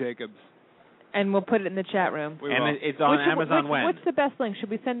AJ Jacobs. And we'll put it in the chat room. And it's on Amazon when? What's the best link? Should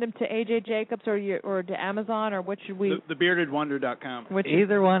we send them to AJ Jacobs or to Amazon, or what should we? TheBeardedWonder.com.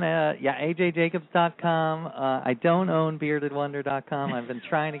 Either one. AJJacobs.com. I don't own BeardedWonder.com. I've been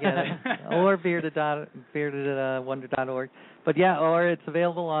trying to get it. Or beardedwonder.org. But or it's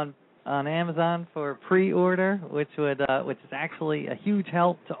available on Amazon for pre-order, which is actually a huge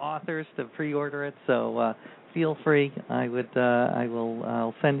help to authors to pre-order it. So. Feel free.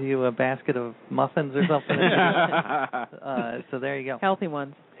 I'll send you a basket of muffins or something. So there you go. Healthy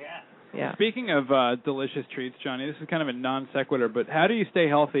ones. Yeah. Speaking of delicious treats, Johnny, this is kind of a non sequitur, but how do you stay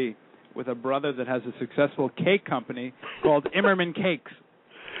healthy with a brother that has a successful cake company called Immerman Cakes.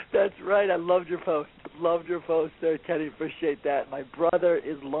 That's right. I loved your post. Loved your post there, Teddy. Appreciate that. My brother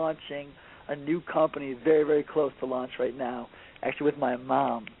is launching a new company very, very close to launch right now, actually with my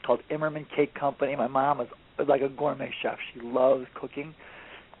mom, called Immerman Cake Company. My mom is like a gourmet chef. She loves cooking,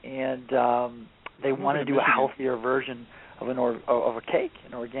 and they want to do a healthier version of a cake,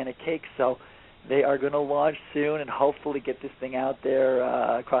 an organic cake. So they are going to launch soon and hopefully get this thing out there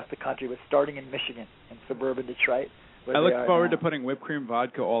across the country, but starting in Michigan, in suburban Detroit. I look forward to putting whipped cream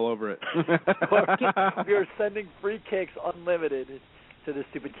vodka all over it. We are sending free cakes unlimited to the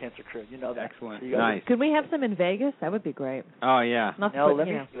Stupid Cancer crew. You know that. Excellent. So Nice. Could we have some in Vegas? That would be great. Oh, yeah. Not to No, put, let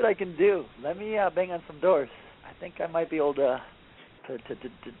me see what I can do. Let me bang on some doors. I think I might be able to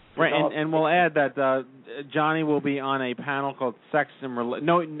Right, and we'll add that Johnny will be on a panel called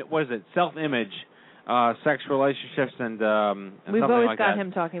Self-Image, Sex Relationships, and we've something always like got that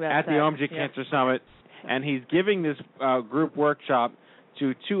him talking about at the OMG Cancer Summit, and he's giving this group workshop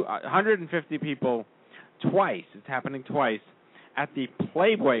to 150 people twice. It's happening twice at the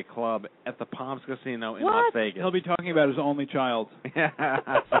Playboy Club at the Palms Casino in Las Vegas. He'll be talking about his only child.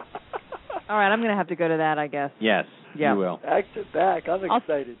 All right, I'm going to have to go to that, I guess. Yes, Yeah. you will. Back to back. I'm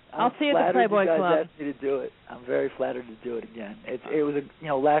excited. I'll see you at the flattered Playboy you guys Club. asked me to do it. I'm very flattered to do it again. It was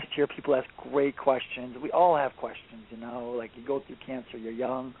last year people asked great questions. We all have questions, like you go through cancer, you're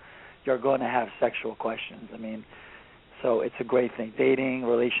young, you're going to have sexual questions. I mean, so it's a great thing. Dating,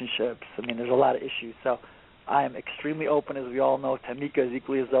 relationships. I mean, there's a lot of issues. So I am extremely open, as we all know. Tamika is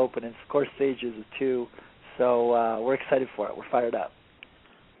equally as open, and of course Sage is too. So we're excited for it. We're fired up.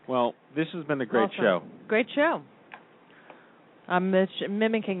 Well, this has been a great show. Great show. I'm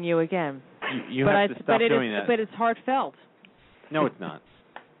mimicking you again. You have to stop doing that. But it's heartfelt. No, it's not.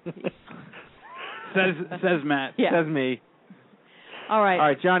 Says Matt. Yeah. Says me. All right. All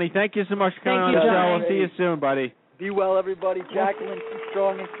right, Johnny, thank you so much for coming on the Thank you, show. Johnny. We'll see you soon, buddy. Be well, everybody. Jacqueline, keep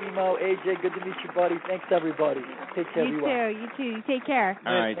strong and chemo. AJ, good to meet you, buddy. Thanks, everybody. Take care. You Be well. too. You too. You take care.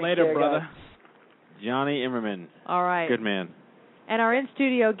 All right. Later, care, brother. guys. Johnny Immerman. All right. Good man. And our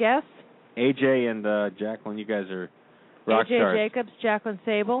in-studio guests, AJ and Jacqueline, you guys are rock AJ stars. Jacobs, Jacqueline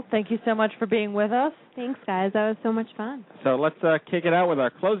Sable, thank you so much for being with us. Thanks, guys. That was so much fun. So let's kick it out with our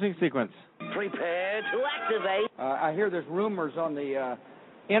closing sequence. Prepare to activate. I hear there's rumors on the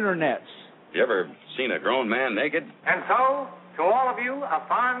internets. You ever seen a grown man naked? And so, to all of you, a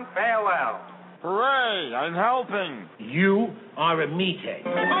fond farewell. Hooray, I'm helping. You are a meathead.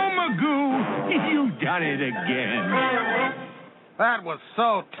 Oh, Magoo, you done it again. That was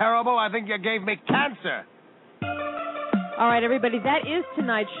so terrible, I think you gave me cancer. All right, everybody, that is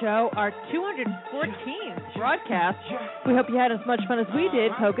tonight's show, our 214th broadcast. We hope you had as much fun as we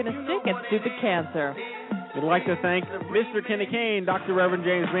did poking a stick at Stupid Cancer. We'd like to thank Mr. Kenny Kane, Dr. Reverend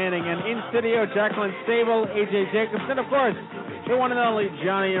James Manning, and in studio, Jacqueline Stable, AJ Jacobs, and of course, the one and only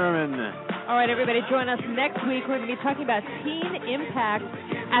Johnny Immerman. All right, everybody, join us next week. We're going to be talking about teen impact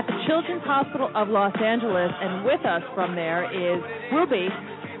at the Children's Hospital of Los Angeles, and with us from there is Ruby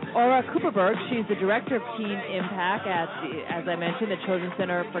Aura Cooperberg. She's the director of Teen Impact at, as I mentioned, the Children's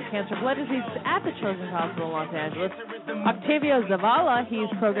Center for Cancer Blood Disease at the Children's Hospital of Los Angeles. Octavio Zavala,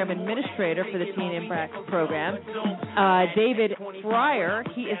 he's program administrator for the Teen Impact program. David Fryer,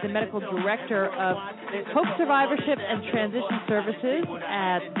 he is the medical director of Hope Survivorship and Transition Services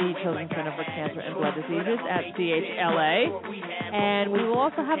at the Children's Center for Cancer and Blood Diseases at CHLA. And we will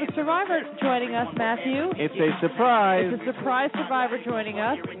also have a survivor joining us, Matthew. It's a surprise. It's a surprise survivor joining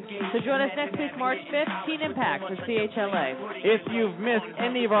us. So join us next week, March 5th, Teen Impact for CHLA. If you've missed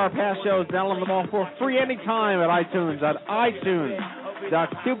any of our past shows, download them all for free anytime at iTunes,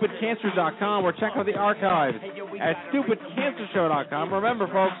 iTunes.stupidcancer.com, or check out the archives at stupidcancershow.com. Remember,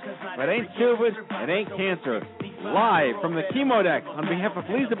 folks, if it ain't stupid, it ain't cancer. Live from the chemo deck on behalf of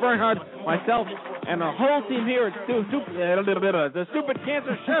Lisa Bernhardt, myself, and the whole team here at the Stupid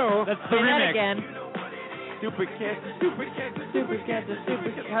Cancer Show. Let's say that again. Stupid cancer.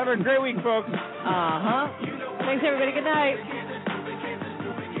 Have a great week, folks. Thanks, everybody. Good night.